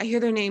 I hear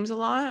their names a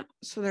lot.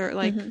 So they're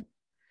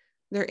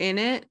they're in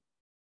it,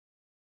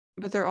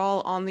 but they're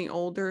all on the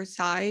older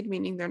side,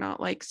 meaning they're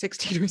not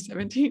 16 or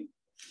 17.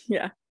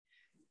 Yeah.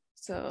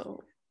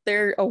 So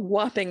they're a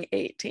whopping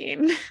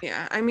 18.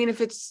 Yeah. I mean,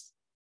 if it's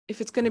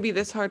going to be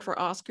this hard for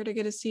Oscar to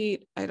get a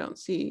seat, I don't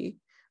see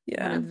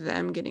one of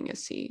them getting a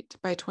seat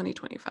by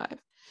 2025.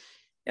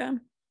 Yeah.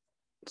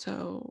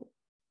 So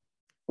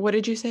what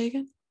did you say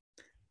again?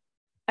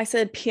 I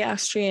said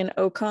Piastri and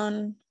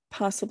Ocon,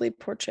 possibly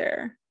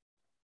Pocher.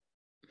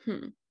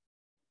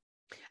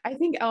 I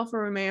think Alfa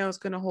Romeo is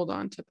going to hold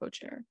on to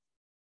Pocher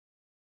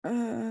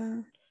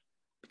because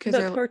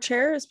but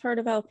Pocher is part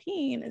of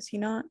Alpine, is he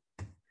not?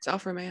 It's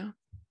Alfa Romeo.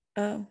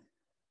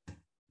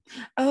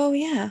 Oh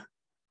yeah.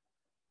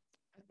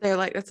 They're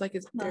like, that's like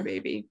their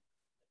baby.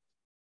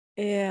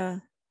 Yeah.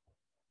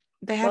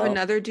 They have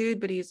another dude,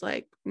 but he's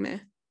like, meh.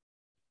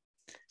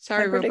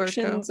 Sorry, my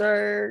predictions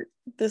are,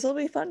 this will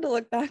be fun to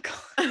look back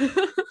on.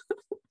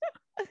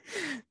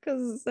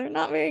 Because they're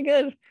not very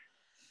good.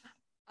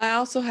 I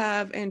also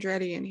have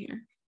Andretti in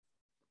here.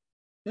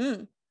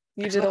 You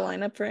did a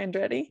lineup for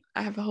Andretti?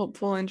 I have a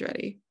hopeful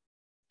Andretti.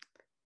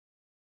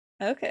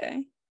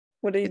 Okay.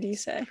 What did you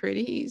say?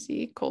 Pretty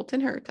easy.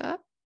 Colton Herta.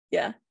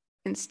 Yeah.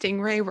 And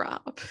Stingray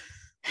Robb.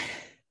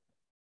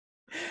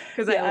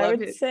 Because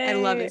I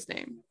love his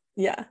name.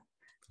 Yeah.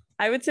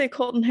 I would say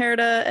Colton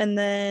Herta, and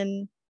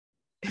then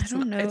I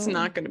don't know. It's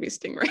not going to be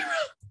Stingray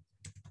Robb.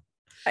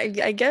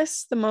 I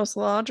guess the most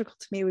logical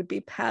to me would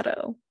be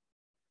Pato.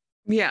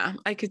 Yeah,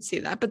 I could see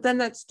that. But then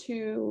that's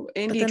two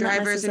Indy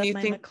drivers, and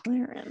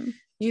McLaren.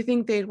 You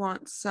think they'd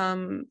want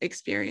some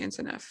experience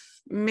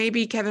enough.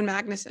 Maybe Kevin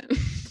Magnussen.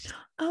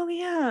 Oh,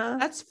 yeah.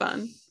 That's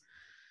fun.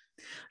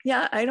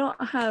 Yeah,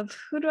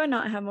 who do I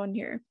not have on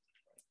here?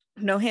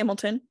 No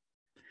Hamilton.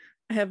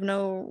 I have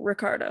no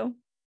Ricardo.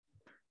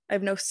 I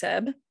have no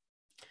Seb.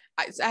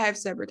 I have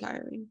Seb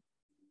retiring.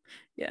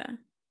 Yeah.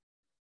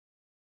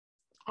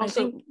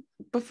 Also,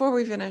 before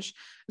we finish,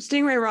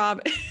 Stingray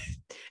Robb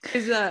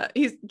his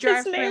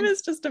name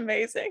is just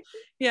amazing.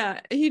 Yeah,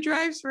 he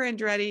drives for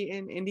Andretti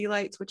in Indy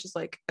Lights, which is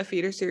like a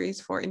feeder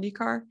series for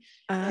IndyCar,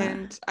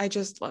 and I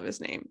just love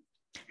his name.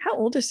 How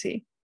old is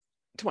he?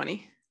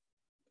 20.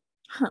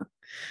 Huh.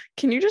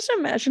 Can you just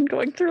imagine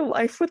going through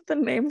life with the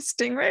name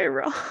Stingray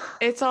Robb?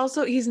 It's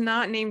also, he's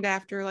not named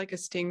after like a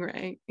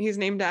stingray. He's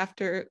named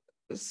after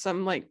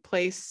some like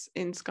place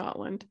in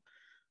Scotland.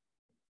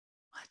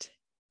 What?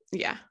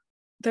 Yeah.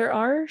 There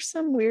are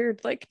some weird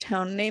like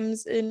town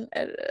names in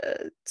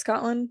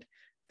Scotland,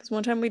 because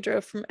one time we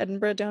drove from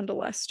Edinburgh down to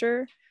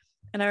Leicester,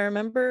 and I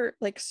remember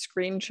like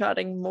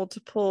screenshotting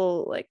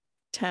multiple like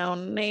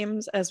town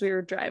names as we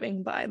were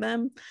driving by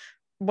them.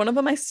 One of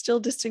them I still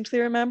distinctly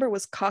remember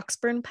was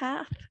Coxburn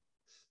Path.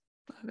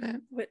 Love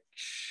it.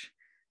 Which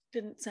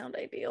didn't sound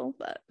ideal,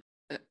 but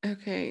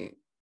okay.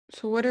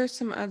 So what are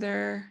some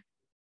other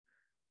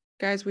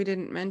guys we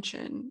didn't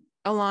mention?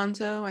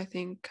 Alonso, I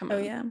think. Come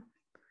on. Yeah.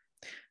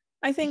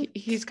 I think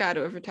he's got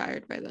to have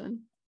retired by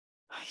then.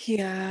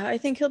 Yeah, I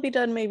think he'll be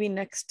done maybe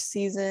next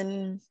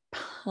season,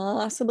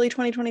 possibly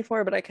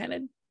 2024, but I kind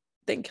of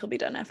think he'll be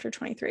done after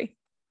 23.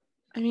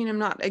 I mean, I'm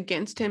not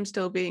against him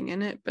still being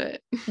in it,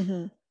 but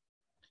you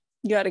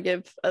got to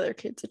give other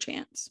kids a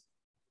chance.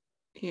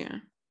 Yeah.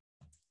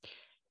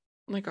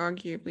 Like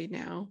arguably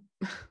now.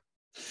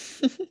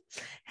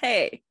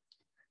 Hey,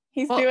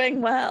 he's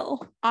doing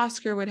well.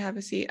 Oscar would have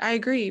a seat. I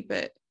agree,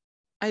 but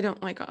I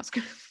don't like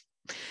Oscar.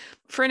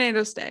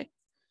 Fernando, stay.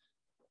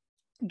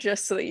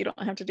 Just so that you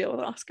don't have to deal with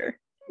Oscar.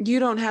 You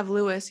don't have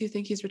Lewis. You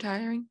think he's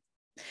retiring?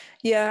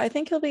 Yeah, I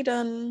think he'll be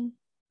done.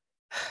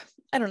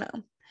 I don't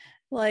know.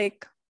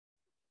 Like,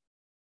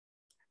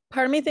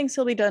 part of me thinks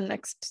he'll be done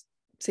next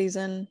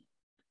season.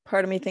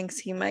 Part of me thinks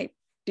he might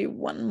do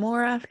one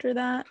more after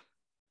that.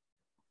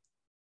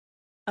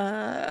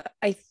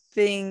 I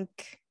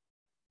think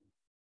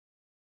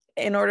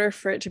in order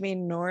for it to be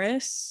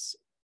Norris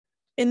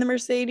in the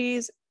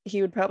Mercedes,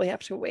 he would probably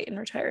have to wait and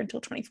retire until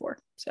 24.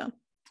 So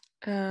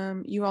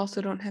you also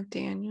don't have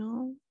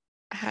Daniel.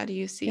 How do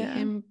you see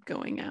him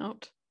going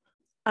out?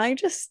 I'm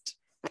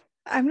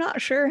not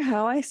sure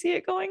how I see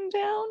it going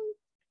down.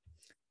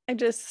 I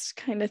just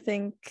kind of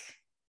think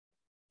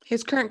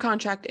his current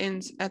contract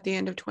ends at the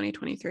end of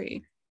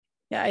 2023.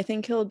 Yeah, I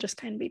think he'll just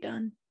kind of be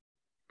done.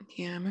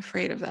 Yeah, I'm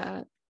afraid of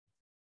that.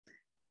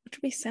 Which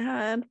would be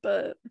sad,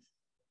 but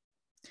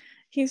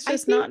he's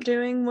just not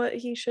doing what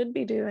he should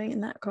be doing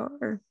in that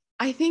car.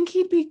 I think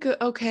he'd be good,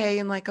 okay,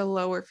 in like a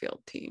lower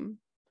field team.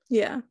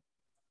 Yeah.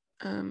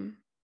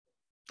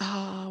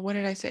 What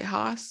did I say?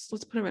 Haas?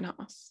 Let's put him in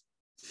Haas.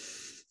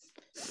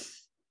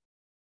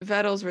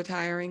 Vettel's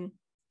retiring.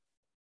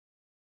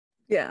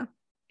 Yeah.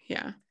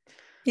 Yeah.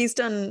 He's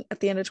done at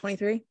the end of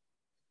 23.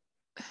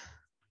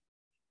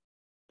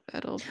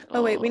 Vettel.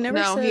 Oh wait, we never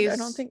said. I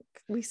don't think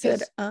we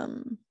said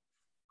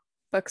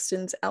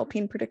Buxton's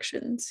Alpine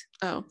predictions.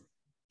 Oh.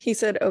 He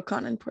said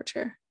Ocon and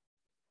Pocher.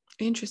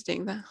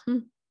 Interesting.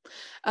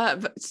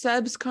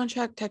 Seb's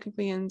contract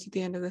technically ends at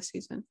the end of the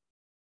season.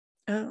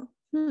 Oh.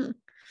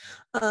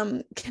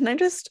 Can I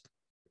just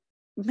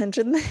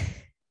mention this?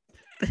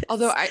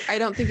 Although I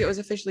don't think it was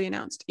officially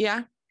announced.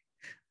 Yeah.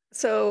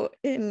 So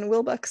in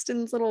Will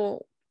Buxton's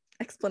little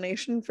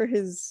explanation for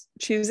his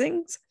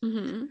choosings,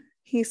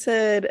 he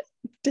said,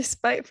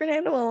 despite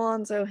Fernando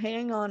Alonso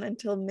hanging on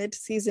until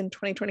mid-season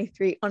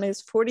 2023 on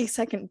his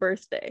 42nd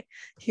birthday,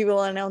 he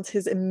will announce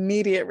his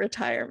immediate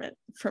retirement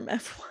from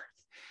F1.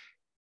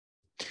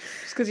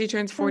 Just because he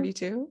turns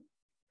 42?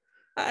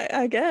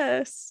 I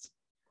guess.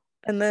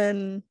 And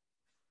then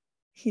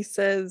He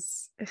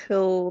says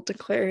he'll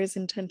declare his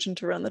intention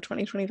to run the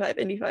 2025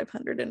 Indy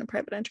 500 in a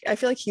private entry. I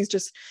feel like he's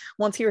just,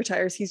 once he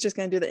retires, he's just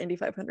going to do the Indy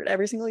 500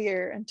 every single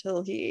year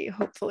until he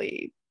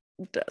hopefully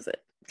does it,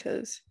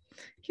 because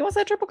he wants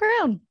that Triple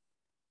Crown.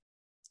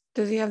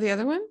 Does he have the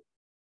other one?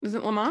 Is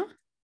it Le Mans?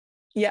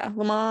 Yeah,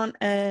 Le Mans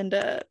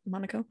and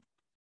Monaco.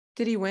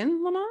 Did he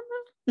win Le Mans?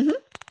 Mm-hmm.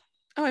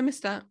 Oh, I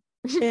missed that.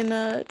 In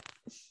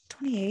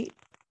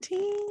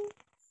 2018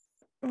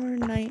 or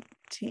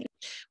 19.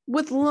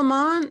 With Le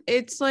Mans,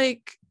 it's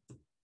like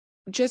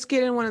just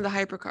get in one of the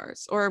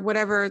hypercars or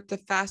whatever the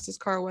fastest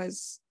car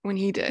was when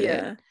he did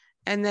it.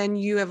 And then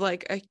you have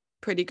like a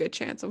pretty good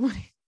chance of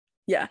winning.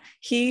 Yeah,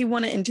 he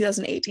won it in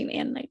 2018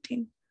 and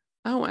 19.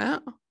 Oh,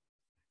 wow.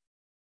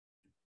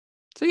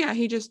 So yeah,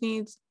 he just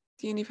needs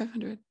the Indy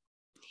 500.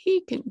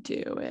 He can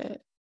do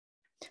it.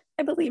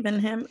 I believe in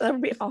him. That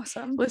would be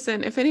awesome.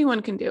 Listen, if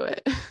anyone can do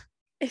it,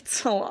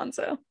 it's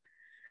Alonso.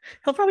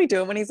 He'll probably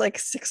do it when he's like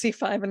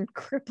 65 and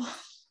crippled.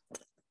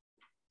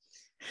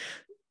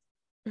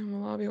 And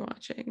we'll all be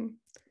watching.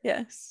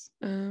 Yes.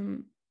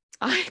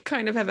 I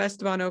kind of have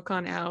Esteban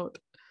Ocon out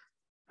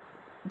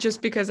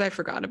just because I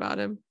forgot about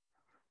him.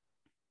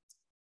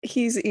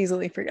 He's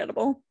easily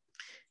forgettable.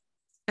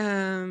 We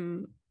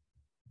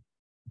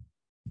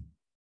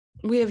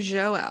have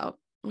Zhou out,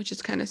 which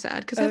is kind of sad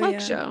because I like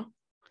Zhou,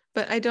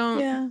 but I don't.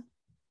 Yeah.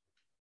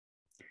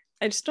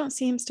 I just don't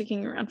see him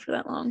sticking around for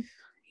that long.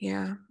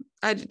 Yeah.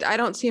 I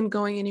don't see him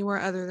going anywhere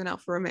other than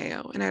Alfa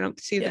Romeo, and I don't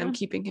see them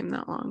keeping him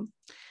that long.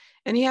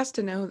 And he has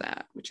to know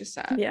that, which is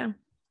sad. Yeah.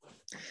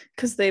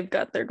 Because they've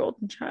got their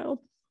golden child.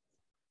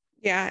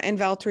 Yeah. And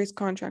Valtteri's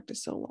contract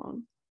is so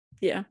long.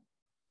 Yeah.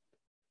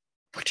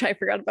 Which I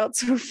forgot about.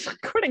 So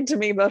according to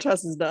me,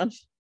 Bottas is done.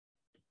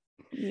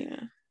 Yeah.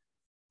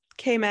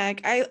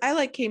 K-Mag. I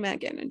like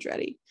K-Mag and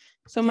Andretti.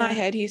 So in my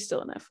head, he's still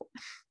an F1.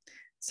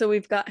 So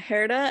we've got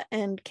Herta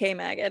and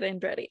K-Mag at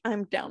Andretti.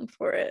 I'm down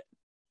for it.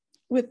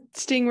 With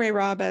Stingray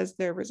Robb as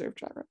their reserve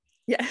driver.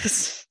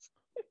 Yes.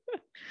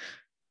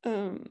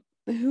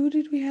 Who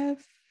did we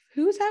have?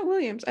 Who's at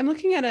Williams? I'm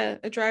looking at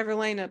a driver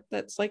lineup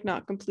that's like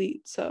not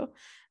complete. So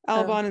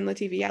Albon and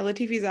Latifi. Yeah,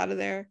 Latifi's out of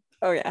there.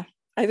 Oh yeah.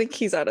 I think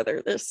he's out of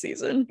there this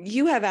season.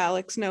 You have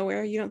Alex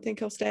nowhere. You don't think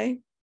he'll stay?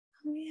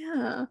 Oh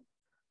yeah.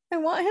 I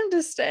want him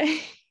to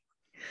stay.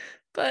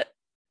 But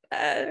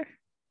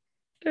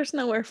there's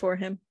nowhere for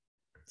him.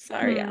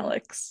 Sorry,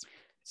 Alex.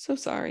 So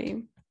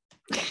sorry.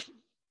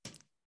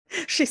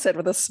 She said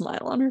with a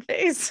smile on her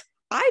face.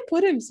 I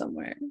put him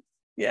somewhere.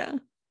 Yeah,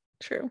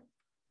 true.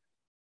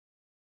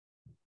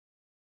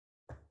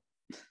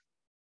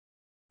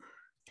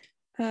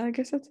 I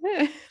guess that's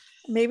it.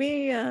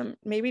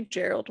 Maybe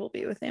Gerald will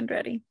be with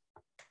Andretti.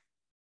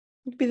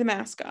 He'd be the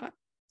mascot.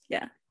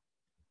 Yeah.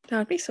 That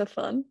would be so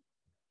fun.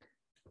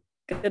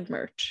 Good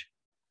merch.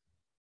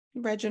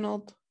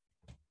 Reginald.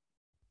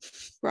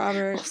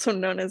 Robert. Also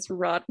known as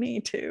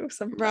Rodney too.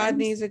 Sometimes.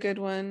 Rodney's a good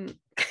one.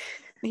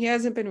 He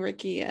hasn't been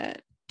Ricky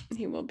yet.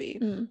 He will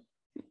be.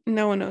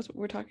 No one knows what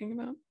we're talking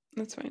about.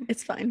 That's fine.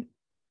 It's fine.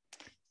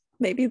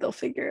 Maybe they'll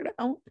figure it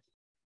out.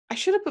 I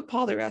should have put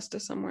Paul di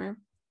Resta somewhere.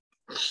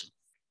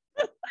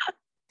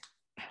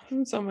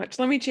 So much.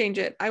 Let me change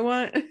it. I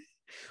want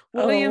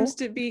Williams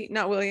to be,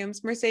 not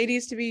Williams,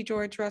 Mercedes to be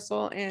George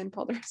Russell and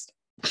Paul di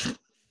Resta.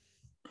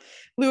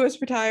 Lewis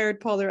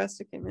retired, Paul di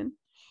Resta came in.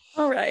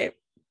 All right.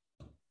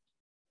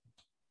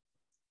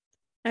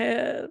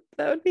 That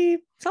would be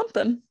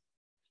something.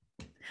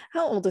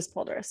 How old is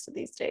Paul di Resta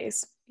these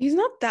days? He's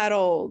not that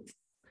old.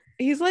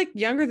 He's like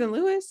younger than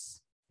Lewis.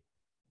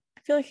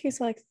 I feel like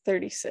he's like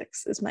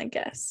 36 is my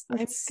guess.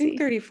 I think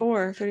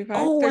 34, 35.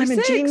 Oh, 36. I'm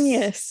a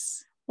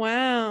genius.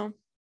 Wow.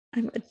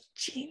 I'm a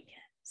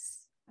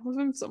genius. I love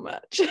him so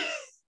much.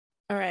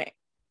 All right.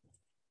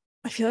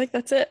 I feel like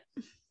that's it.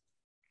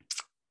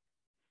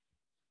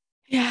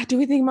 Yeah. Do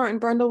we think Martin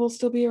Brundle will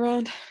still be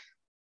around?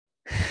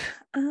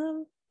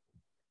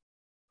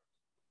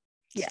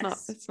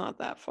 Yes. It's not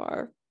that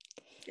far.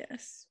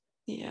 Yes.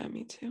 Yeah,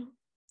 me too.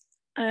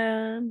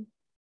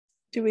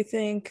 Do we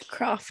think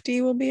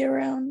Crofty will be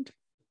around?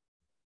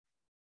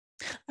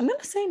 I'm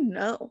gonna say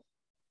no.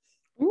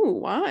 Ooh,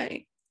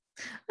 why?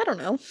 I don't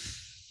know.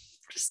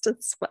 Just to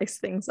spice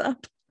things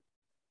up.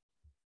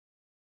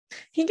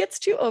 He gets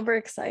too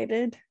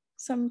overexcited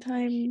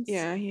sometimes.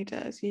 Yeah, he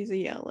does. He's a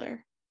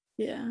yeller.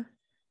 Yeah. And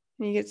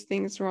he gets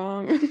things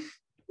wrong.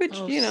 Which,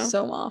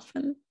 so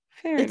often.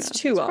 Fair it's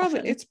enough. Too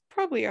often. It's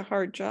probably a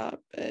hard job,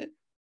 but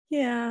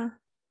yeah.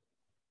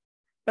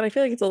 But I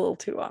feel like it's a little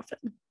too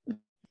often.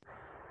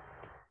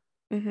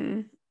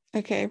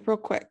 Okay, real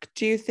quick.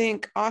 Do you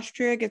think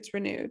Austria gets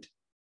renewed?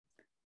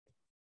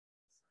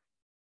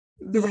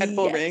 The Red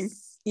Bull Ring.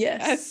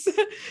 Yes.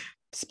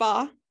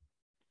 Spa.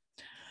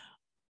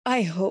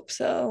 I hope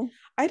so.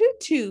 I do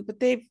too, but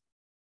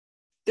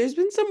there's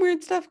been some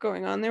weird stuff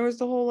going on. There was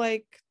the whole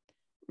like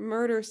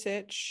murder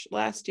sitch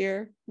last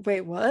year.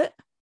 Wait, what?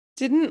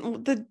 I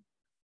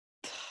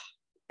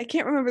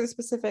can't remember the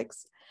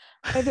specifics.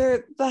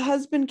 Either the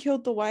husband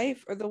killed the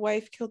wife or the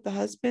wife killed the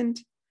husband.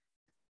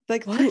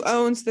 Like, what? Who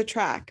owns the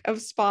track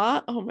of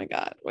Spa? Oh my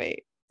God,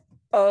 wait.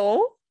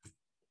 Oh,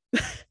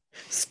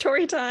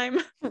 story time.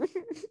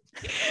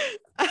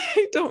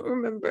 I don't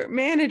remember.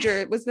 Manager.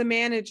 It was the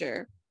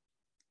manager.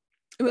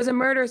 It was a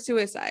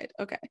murder-suicide.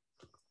 Okay.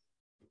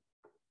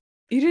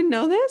 You didn't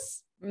know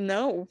this?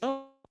 No.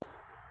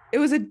 It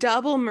was a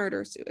double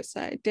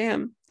murder-suicide.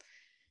 Damn.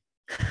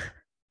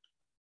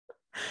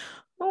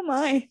 Oh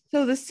my.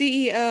 So the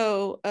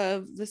CEO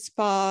of the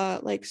spa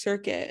like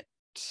circuit,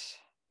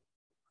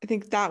 I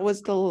think that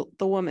was the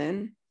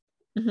woman.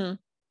 Mm-hmm.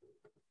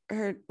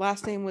 Her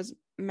last name was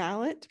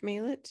Mallet,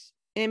 Maillet.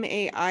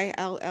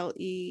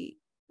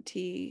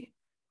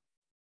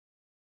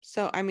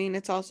 So I mean,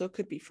 it's also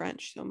could be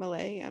French, so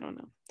Malay. I don't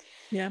know.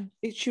 Yeah.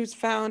 She was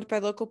found by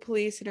local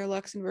police in her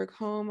Luxembourg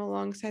home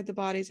alongside the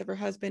bodies of her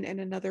husband and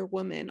another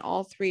woman,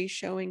 all three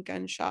showing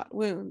gunshot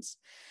wounds.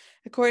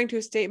 According to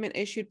a statement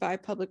issued by a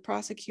public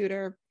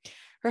prosecutor,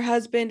 her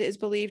husband is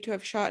believed to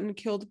have shot and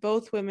killed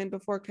both women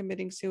before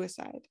committing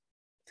suicide.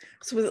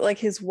 So was it like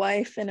his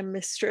wife and a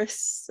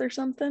mistress or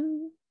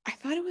something? I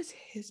thought it was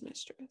his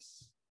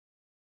mistress.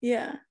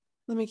 Yeah.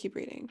 Let me keep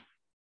reading.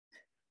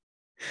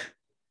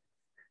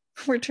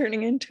 We're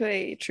turning into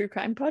a true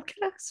crime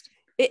podcast.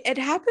 It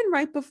happened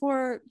right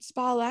before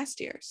Spa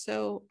last year,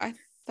 so I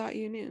thought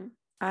you knew.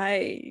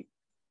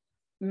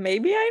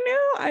 Maybe I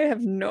knew. I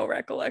have no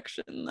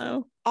recollection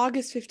though.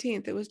 August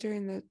 15th. It was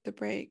during the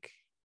break.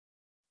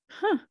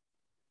 Huh.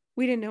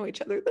 We didn't know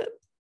each other then.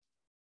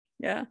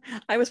 Yeah.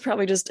 I was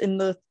probably just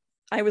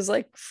I was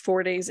like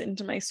 4 days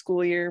into my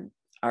school year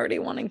already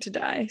wanting to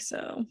die.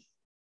 So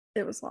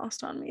it was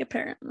lost on me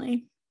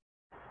apparently.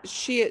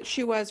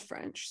 She was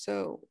French,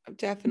 so I'm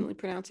definitely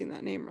pronouncing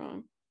that name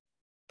wrong.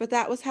 But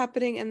that was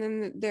happening, and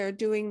then they're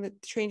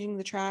changing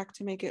the track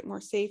to make it more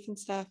safe and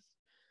stuff.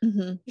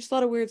 Mm-hmm. There's a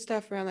lot of weird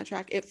stuff around that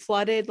track. It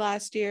flooded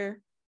last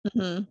year,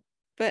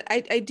 but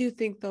I do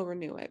think they'll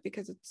renew it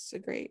because it's a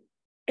great.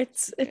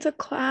 It's a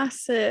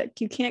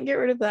classic. You can't get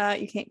rid of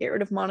that. You can't get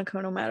rid of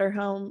Monaco, no matter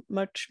how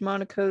much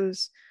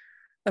Monaco's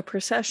a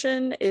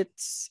procession.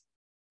 It's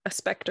a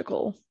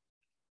spectacle.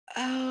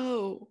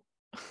 Oh.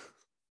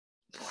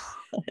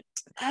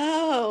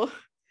 Oh.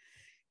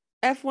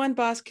 F1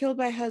 boss killed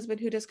by husband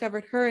who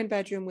discovered her in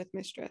bedroom with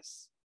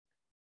mistress.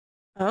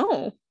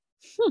 Oh.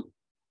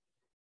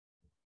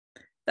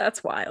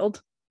 That's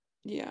wild.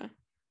 Yeah.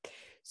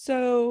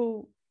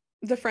 So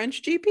the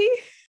French GP?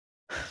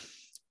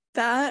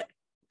 That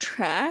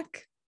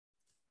track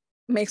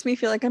makes me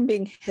feel like I'm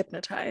being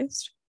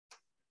hypnotized.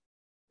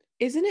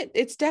 Isn't it?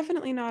 It's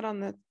definitely not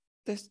on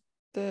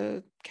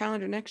the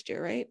calendar next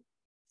year, right?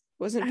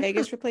 Wasn't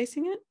Vegas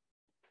replacing it?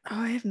 Oh,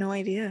 I have no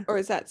idea. Or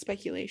is that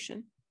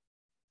speculation?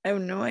 I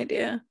have no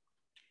idea.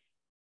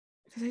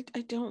 Because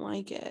I don't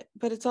like it.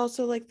 But it's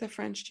also like the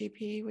French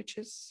GP, which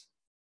is,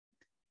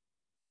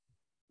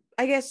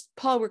 I guess,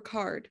 Paul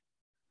Ricard.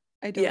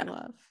 I don't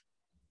love.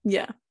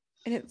 Yeah.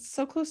 And it's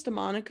so close to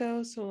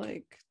Monaco. So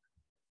like.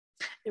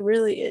 It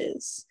really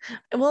is.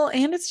 Well,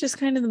 and it's just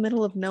kind of the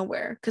middle of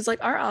nowhere. Because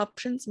like our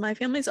options, my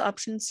family's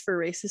options for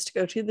races to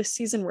go to this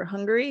season were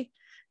Hungary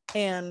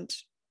and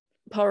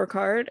Paul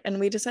Ricard. And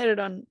we decided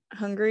on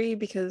Hungary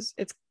because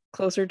it's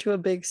closer to a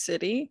big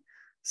city.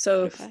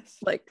 So if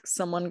like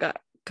someone got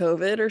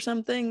COVID or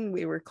something,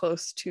 we were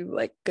close to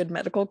like good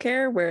medical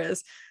care,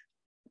 whereas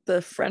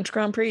the French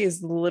Grand Prix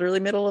is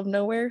literally middle of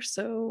nowhere,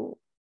 so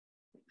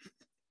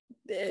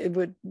it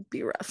would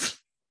be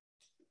rough.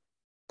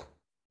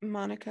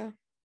 Monaco.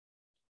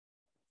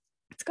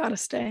 It's gotta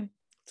stay.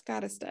 It's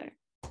gotta stay.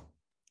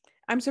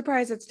 I'm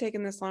surprised it's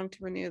taken this long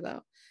to renew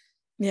though.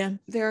 Yeah.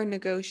 They're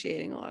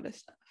negotiating a lot of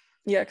stuff.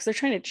 Yeah, because they're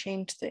trying to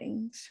change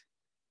things.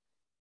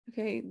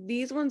 Okay,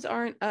 these ones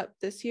aren't up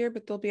this year,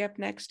 but they'll be up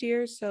next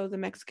year. So the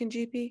Mexican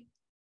GP?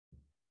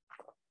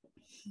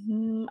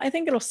 I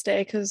think it'll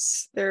stay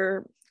because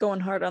they're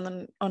going hard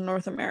on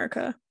North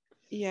America.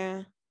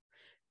 Yeah.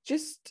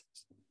 Just,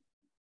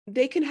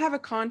 they can have a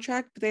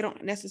contract, but they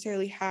don't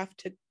necessarily have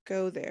to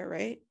go there,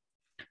 right?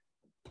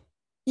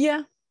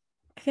 Yeah,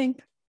 I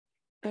think.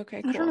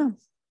 Okay, cool. I don't know.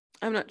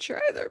 I'm not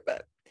sure either,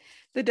 but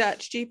the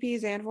Dutch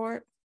GP,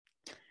 Zandvoort.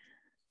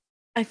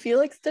 I feel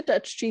like the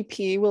Dutch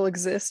GP will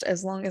exist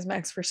as long as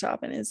Max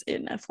Verstappen is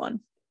in F1.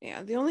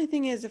 Yeah, the only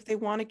thing is if they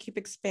want to keep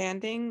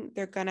expanding,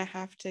 they're going to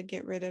have to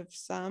get rid of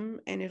some,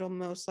 and it'll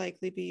most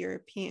likely be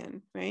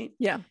European, right?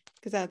 Yeah.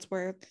 Because that's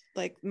where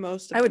like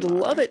most of I would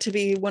love it to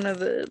be one of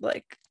the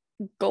like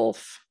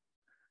Gulf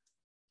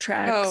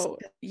tracks. Oh,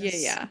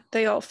 yeah.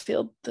 They all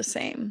feel the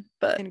same,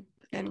 but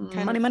and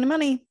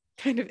money.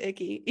 Kind of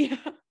icky. Yeah.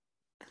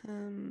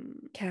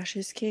 Cash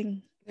is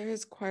king. There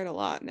is quite a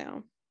lot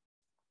now.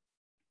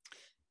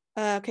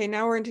 Okay,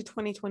 now we're into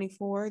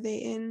 2024. They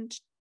end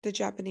the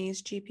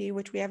Japanese GP,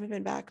 which we haven't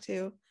been back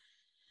to.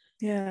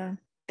 Yeah.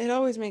 It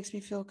always makes me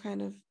feel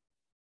kind of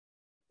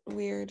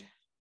weird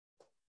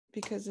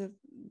because of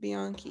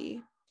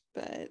Bianchi,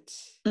 but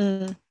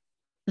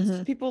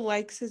people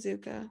like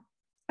Suzuka.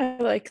 I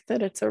like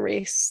that it's a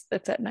race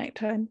that's at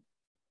nighttime.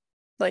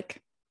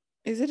 Like,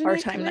 is it our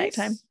time,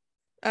 nighttime?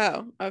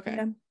 Oh, okay.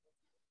 Yeah.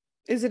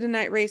 Is it a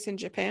night race in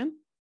Japan?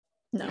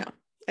 No,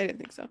 I didn't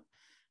think so.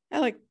 I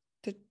like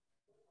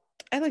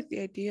I like the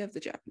idea of the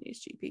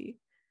Japanese GP.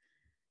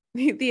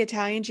 The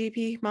Italian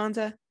GP,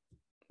 Monza.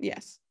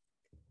 Yes.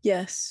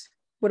 Yes.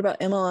 What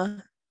about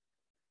Imola?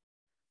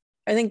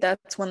 I think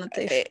that's one that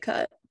they should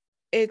cut.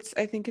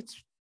 I think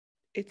it's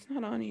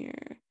not on here.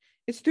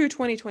 It's through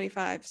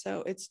 2025,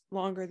 so it's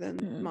longer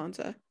than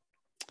Monza.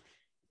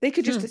 They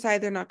could just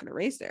decide they're not going to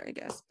race there, I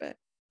guess, but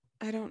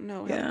I don't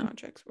know how the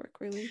contracts work,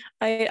 really.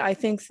 I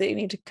think they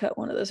need to cut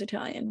one of those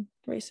Italian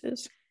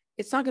races.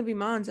 It's not going to be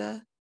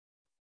Monza.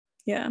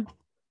 Yeah.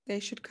 They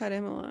should cut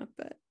Imola,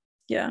 but...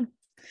 Yeah.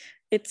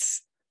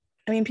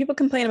 People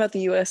complain about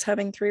the US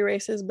having 3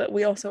 races, but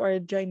we also are a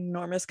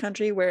ginormous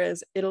country,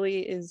 whereas Italy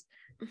is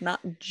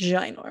not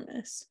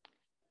ginormous.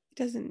 It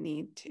doesn't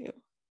need to.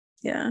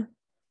 Yeah.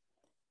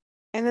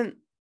 And then,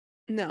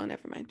 no,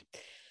 never mind.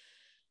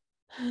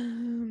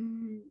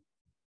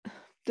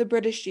 The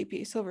British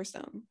GP,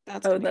 Silverstone.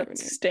 That's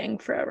staying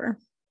forever.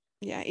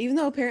 Yeah, even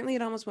though apparently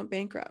it almost went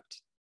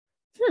bankrupt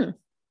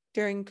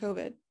during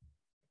COVID.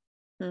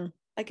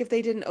 Like if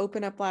they didn't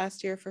open up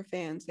last year for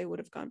fans, they would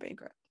have gone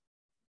bankrupt.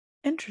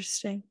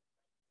 Interesting.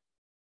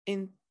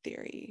 In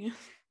theory.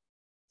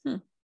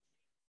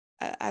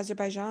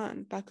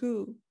 Azerbaijan,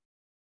 Baku.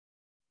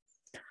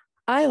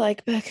 I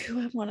like Baku.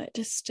 I want it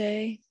to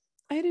stay.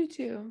 I do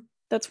too.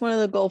 That's one of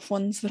the Gulf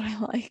ones that I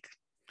like.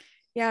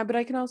 Yeah, but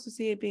I can also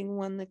see it being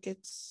one that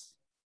gets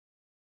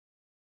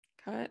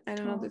cut. I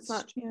don't know. It's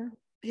not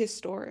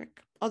historic.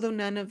 Although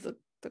none of the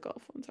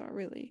Gulf ones are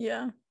really.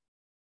 Yeah.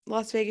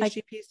 Las Vegas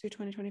GPs through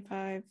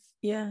 2025.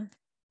 Yeah.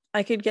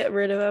 I could get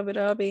rid of Abu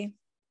Dhabi.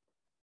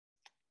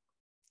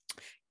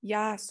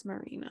 Yes,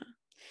 Marina.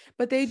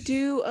 But they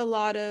do a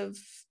lot of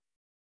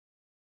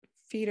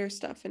feeder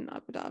stuff in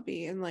Abu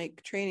Dhabi and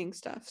like training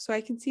stuff. So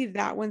I can see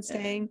that one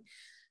staying.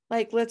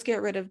 Like, let's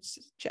get rid of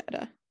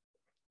Jeddah.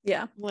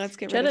 Yeah. Let's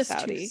get rid of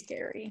Saudi. Too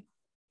scary.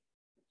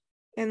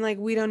 And like,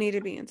 we don't need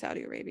to be in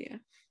Saudi Arabia.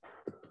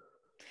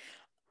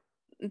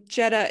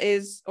 Jeddah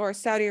is, or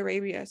Saudi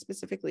Arabia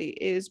specifically,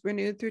 is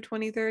renewed through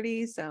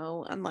 2030,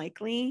 so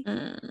unlikely.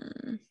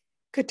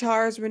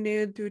 Qatar is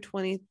renewed through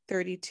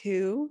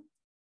 2032.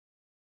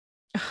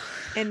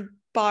 And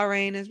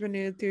Bahrain is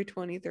renewed through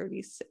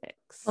 2036.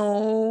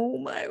 Oh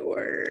my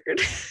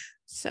word.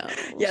 So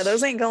yeah,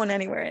 those ain't going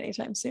anywhere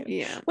anytime soon.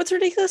 Yeah. What's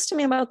ridiculous to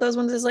me about those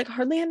ones is like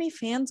hardly any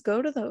fans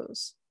go to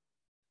those.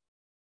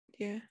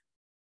 Yeah.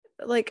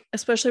 Like,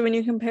 especially when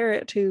you compare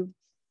it to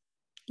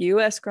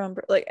US Grand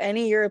Prix, like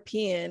any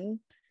European,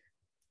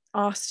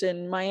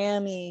 Austin,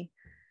 Miami,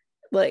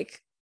 like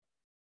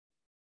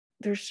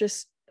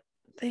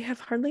they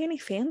have hardly any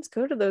fans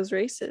go to those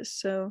races.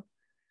 So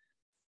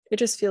it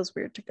just feels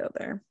weird to go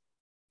there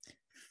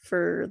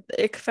for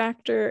the ick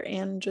factor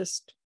and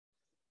just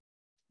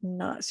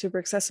not super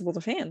accessible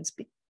to fans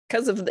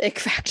because of the ick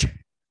factor.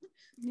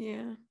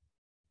 Yeah.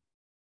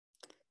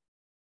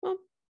 Well,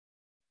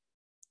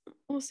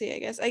 we'll see, I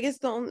guess.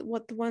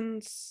 The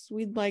ones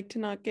we'd like to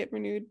not get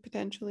renewed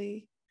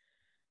potentially,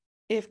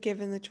 if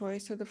given the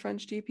choice, are the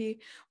French GP.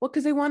 Well,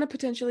 because they want to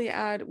potentially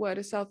add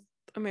a South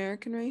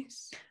American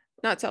race?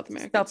 Not South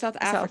American, South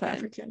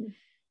African.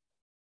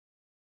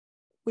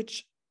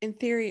 Which in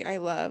theory I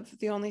love.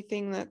 The only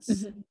thing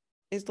that's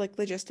is like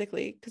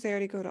logistically, because they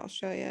already go to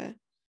Australia.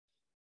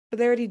 But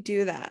they already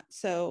do that.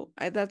 So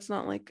that's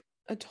not like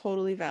a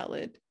totally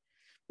valid.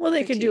 Well,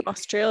 they could do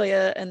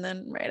Australia and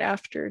then right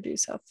after do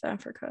South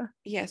Africa.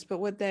 Yes, but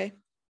would they?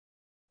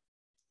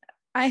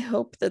 I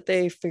hope that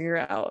they figure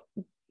out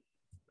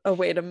a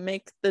way to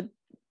make the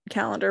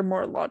calendar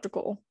more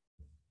logical.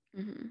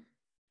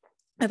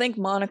 I think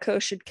Monaco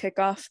should kick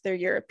off their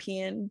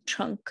European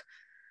chunk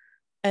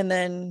and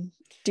then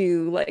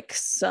do like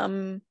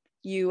some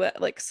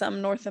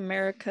some North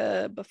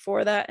America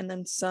before that and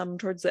then some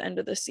towards the end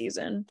of the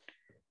season.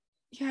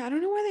 Yeah, I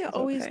don't know why they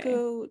always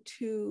go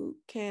to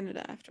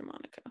Canada after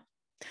Monaco.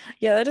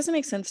 Yeah, that doesn't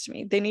make sense to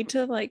me. They need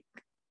to like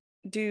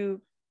do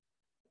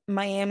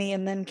Miami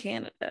and then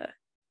Canada.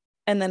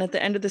 And then at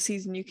the end of the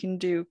season, you can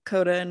do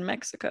COTA and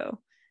Mexico.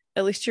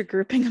 At least you're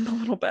grouping them a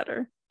little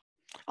better.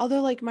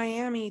 Although like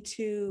Miami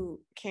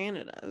to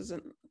Canada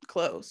isn't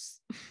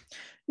close.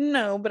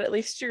 No, but at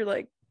least you're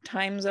like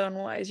time zone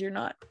wise, you're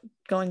not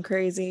going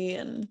crazy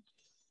and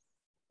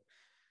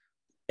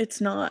it's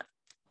not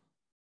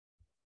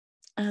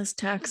as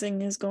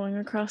taxing as going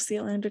across the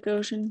Atlantic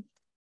Ocean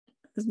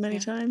as many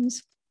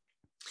times.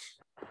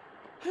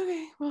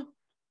 Okay, well,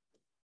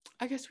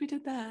 I guess we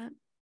did that.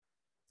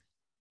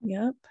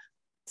 Yep.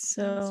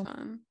 So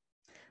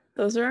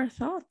those are our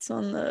thoughts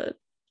on the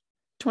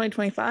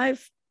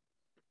 2025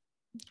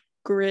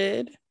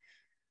 grid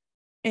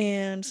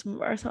and some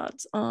of our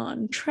thoughts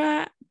on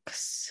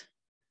tracks.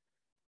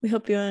 We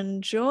hope you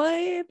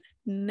enjoyed.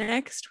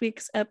 Next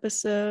week's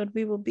episode,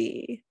 we will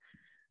be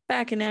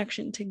back in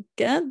action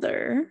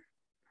together.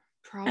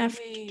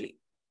 Probably.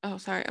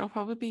 It'll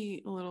probably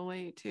be a little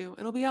late too.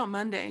 It'll be out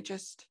Monday.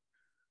 Just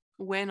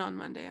when on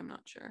Monday, I'm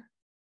not sure.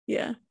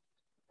 Yeah.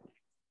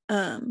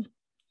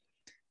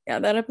 Yeah,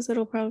 that episode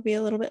will probably be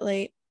a little bit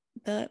late,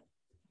 but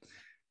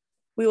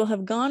we will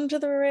have gone to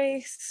the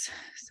race,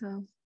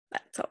 so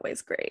that's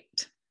always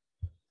great.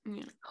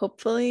 Yeah.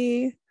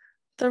 Hopefully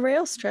the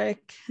rail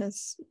strike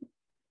has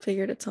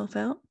figured itself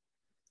out.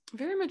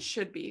 Very much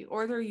should be,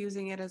 or they're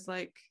using it as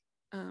like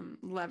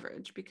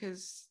leverage,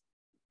 because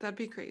that'd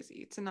be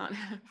crazy to not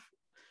have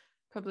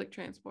public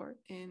transport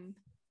in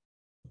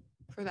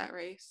for that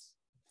race.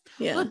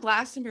 Yeah. Look,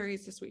 Glastonbury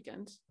is this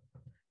weekend,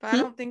 but I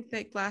don't think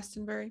that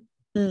Glastonbury.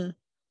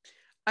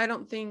 I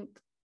don't think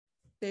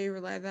they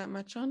rely that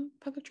much on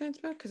public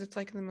transport because it's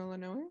like in the middle of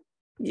nowhere.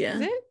 Yeah.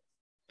 Is it?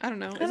 I don't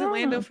know. I Isn't don't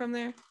Lando know. from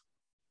there?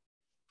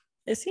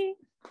 Is he?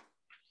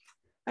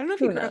 I don't know if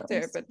Who he grew up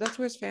there, knows? but that's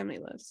where his family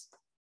lives.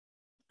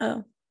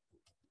 Oh.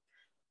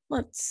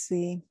 Let's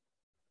see.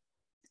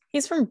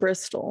 He's from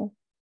Bristol.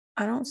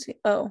 I don't see.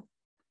 Oh.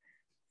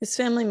 His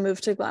family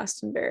moved to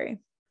Glastonbury.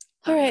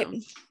 All right.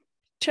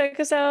 Check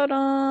us out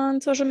on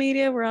social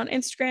media. We're on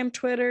Instagram,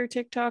 Twitter,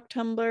 TikTok,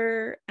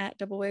 Tumblr at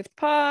Double Waved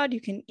Pod. You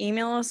can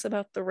email us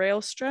about the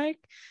rail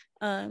strike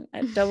at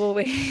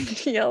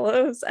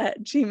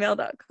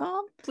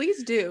doublewavedyellows@gmail.com.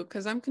 Please do,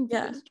 because I'm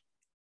confused.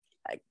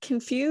 Yeah.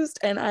 Confused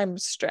and I'm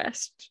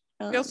stressed.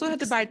 We also had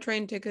to buy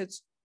train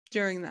tickets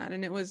during that,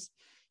 and it was,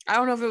 I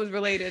don't know if it was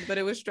related, but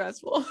it was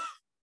stressful.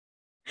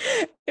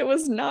 It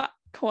was not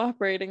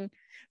cooperating.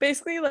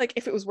 Basically, like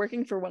if it was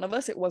working for one of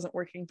us, it wasn't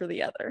working for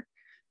the other.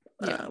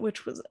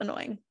 Which was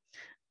annoying.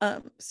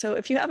 So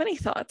if you have any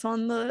thoughts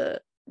on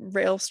the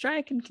rail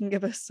strike and can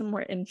give us some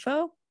more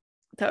info,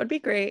 that would be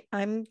great.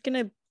 I'm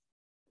gonna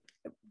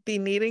be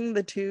meeting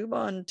the tube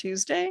on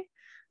Tuesday,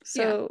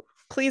 so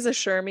please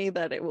assure me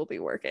that it will be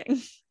working.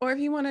 Or if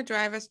you want to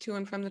drive us to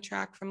and from the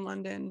track from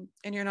London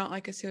and you're not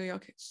like a serial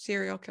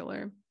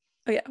killer.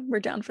 Oh yeah, we're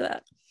down for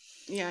that.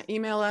 Yeah,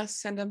 email us,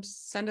 send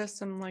us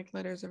some like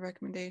letters of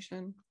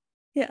recommendation.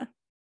 Yeah,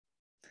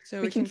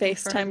 so we can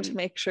FaceTime to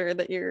make sure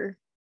that you're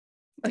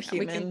a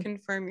human. We can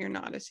confirm you're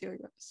not a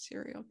serial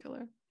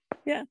killer.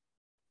 Yeah,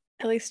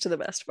 at least to the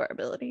best of our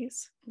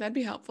abilities. That'd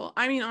be helpful.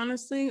 I mean,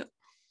 honestly,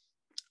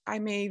 I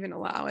may even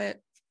allow it.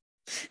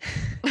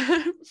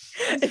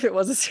 If it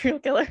was a serial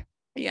killer.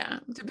 Yeah,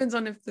 depends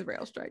on if the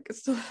rail strike is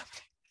still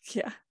happening.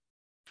 Yeah,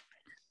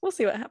 we'll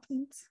see what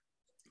happens.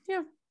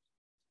 Yeah.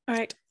 All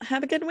right,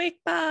 have a good week.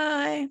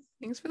 Bye.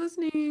 Thanks for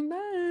listening.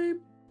 Bye.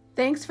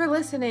 Thanks for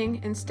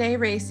listening, and stay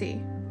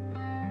racy.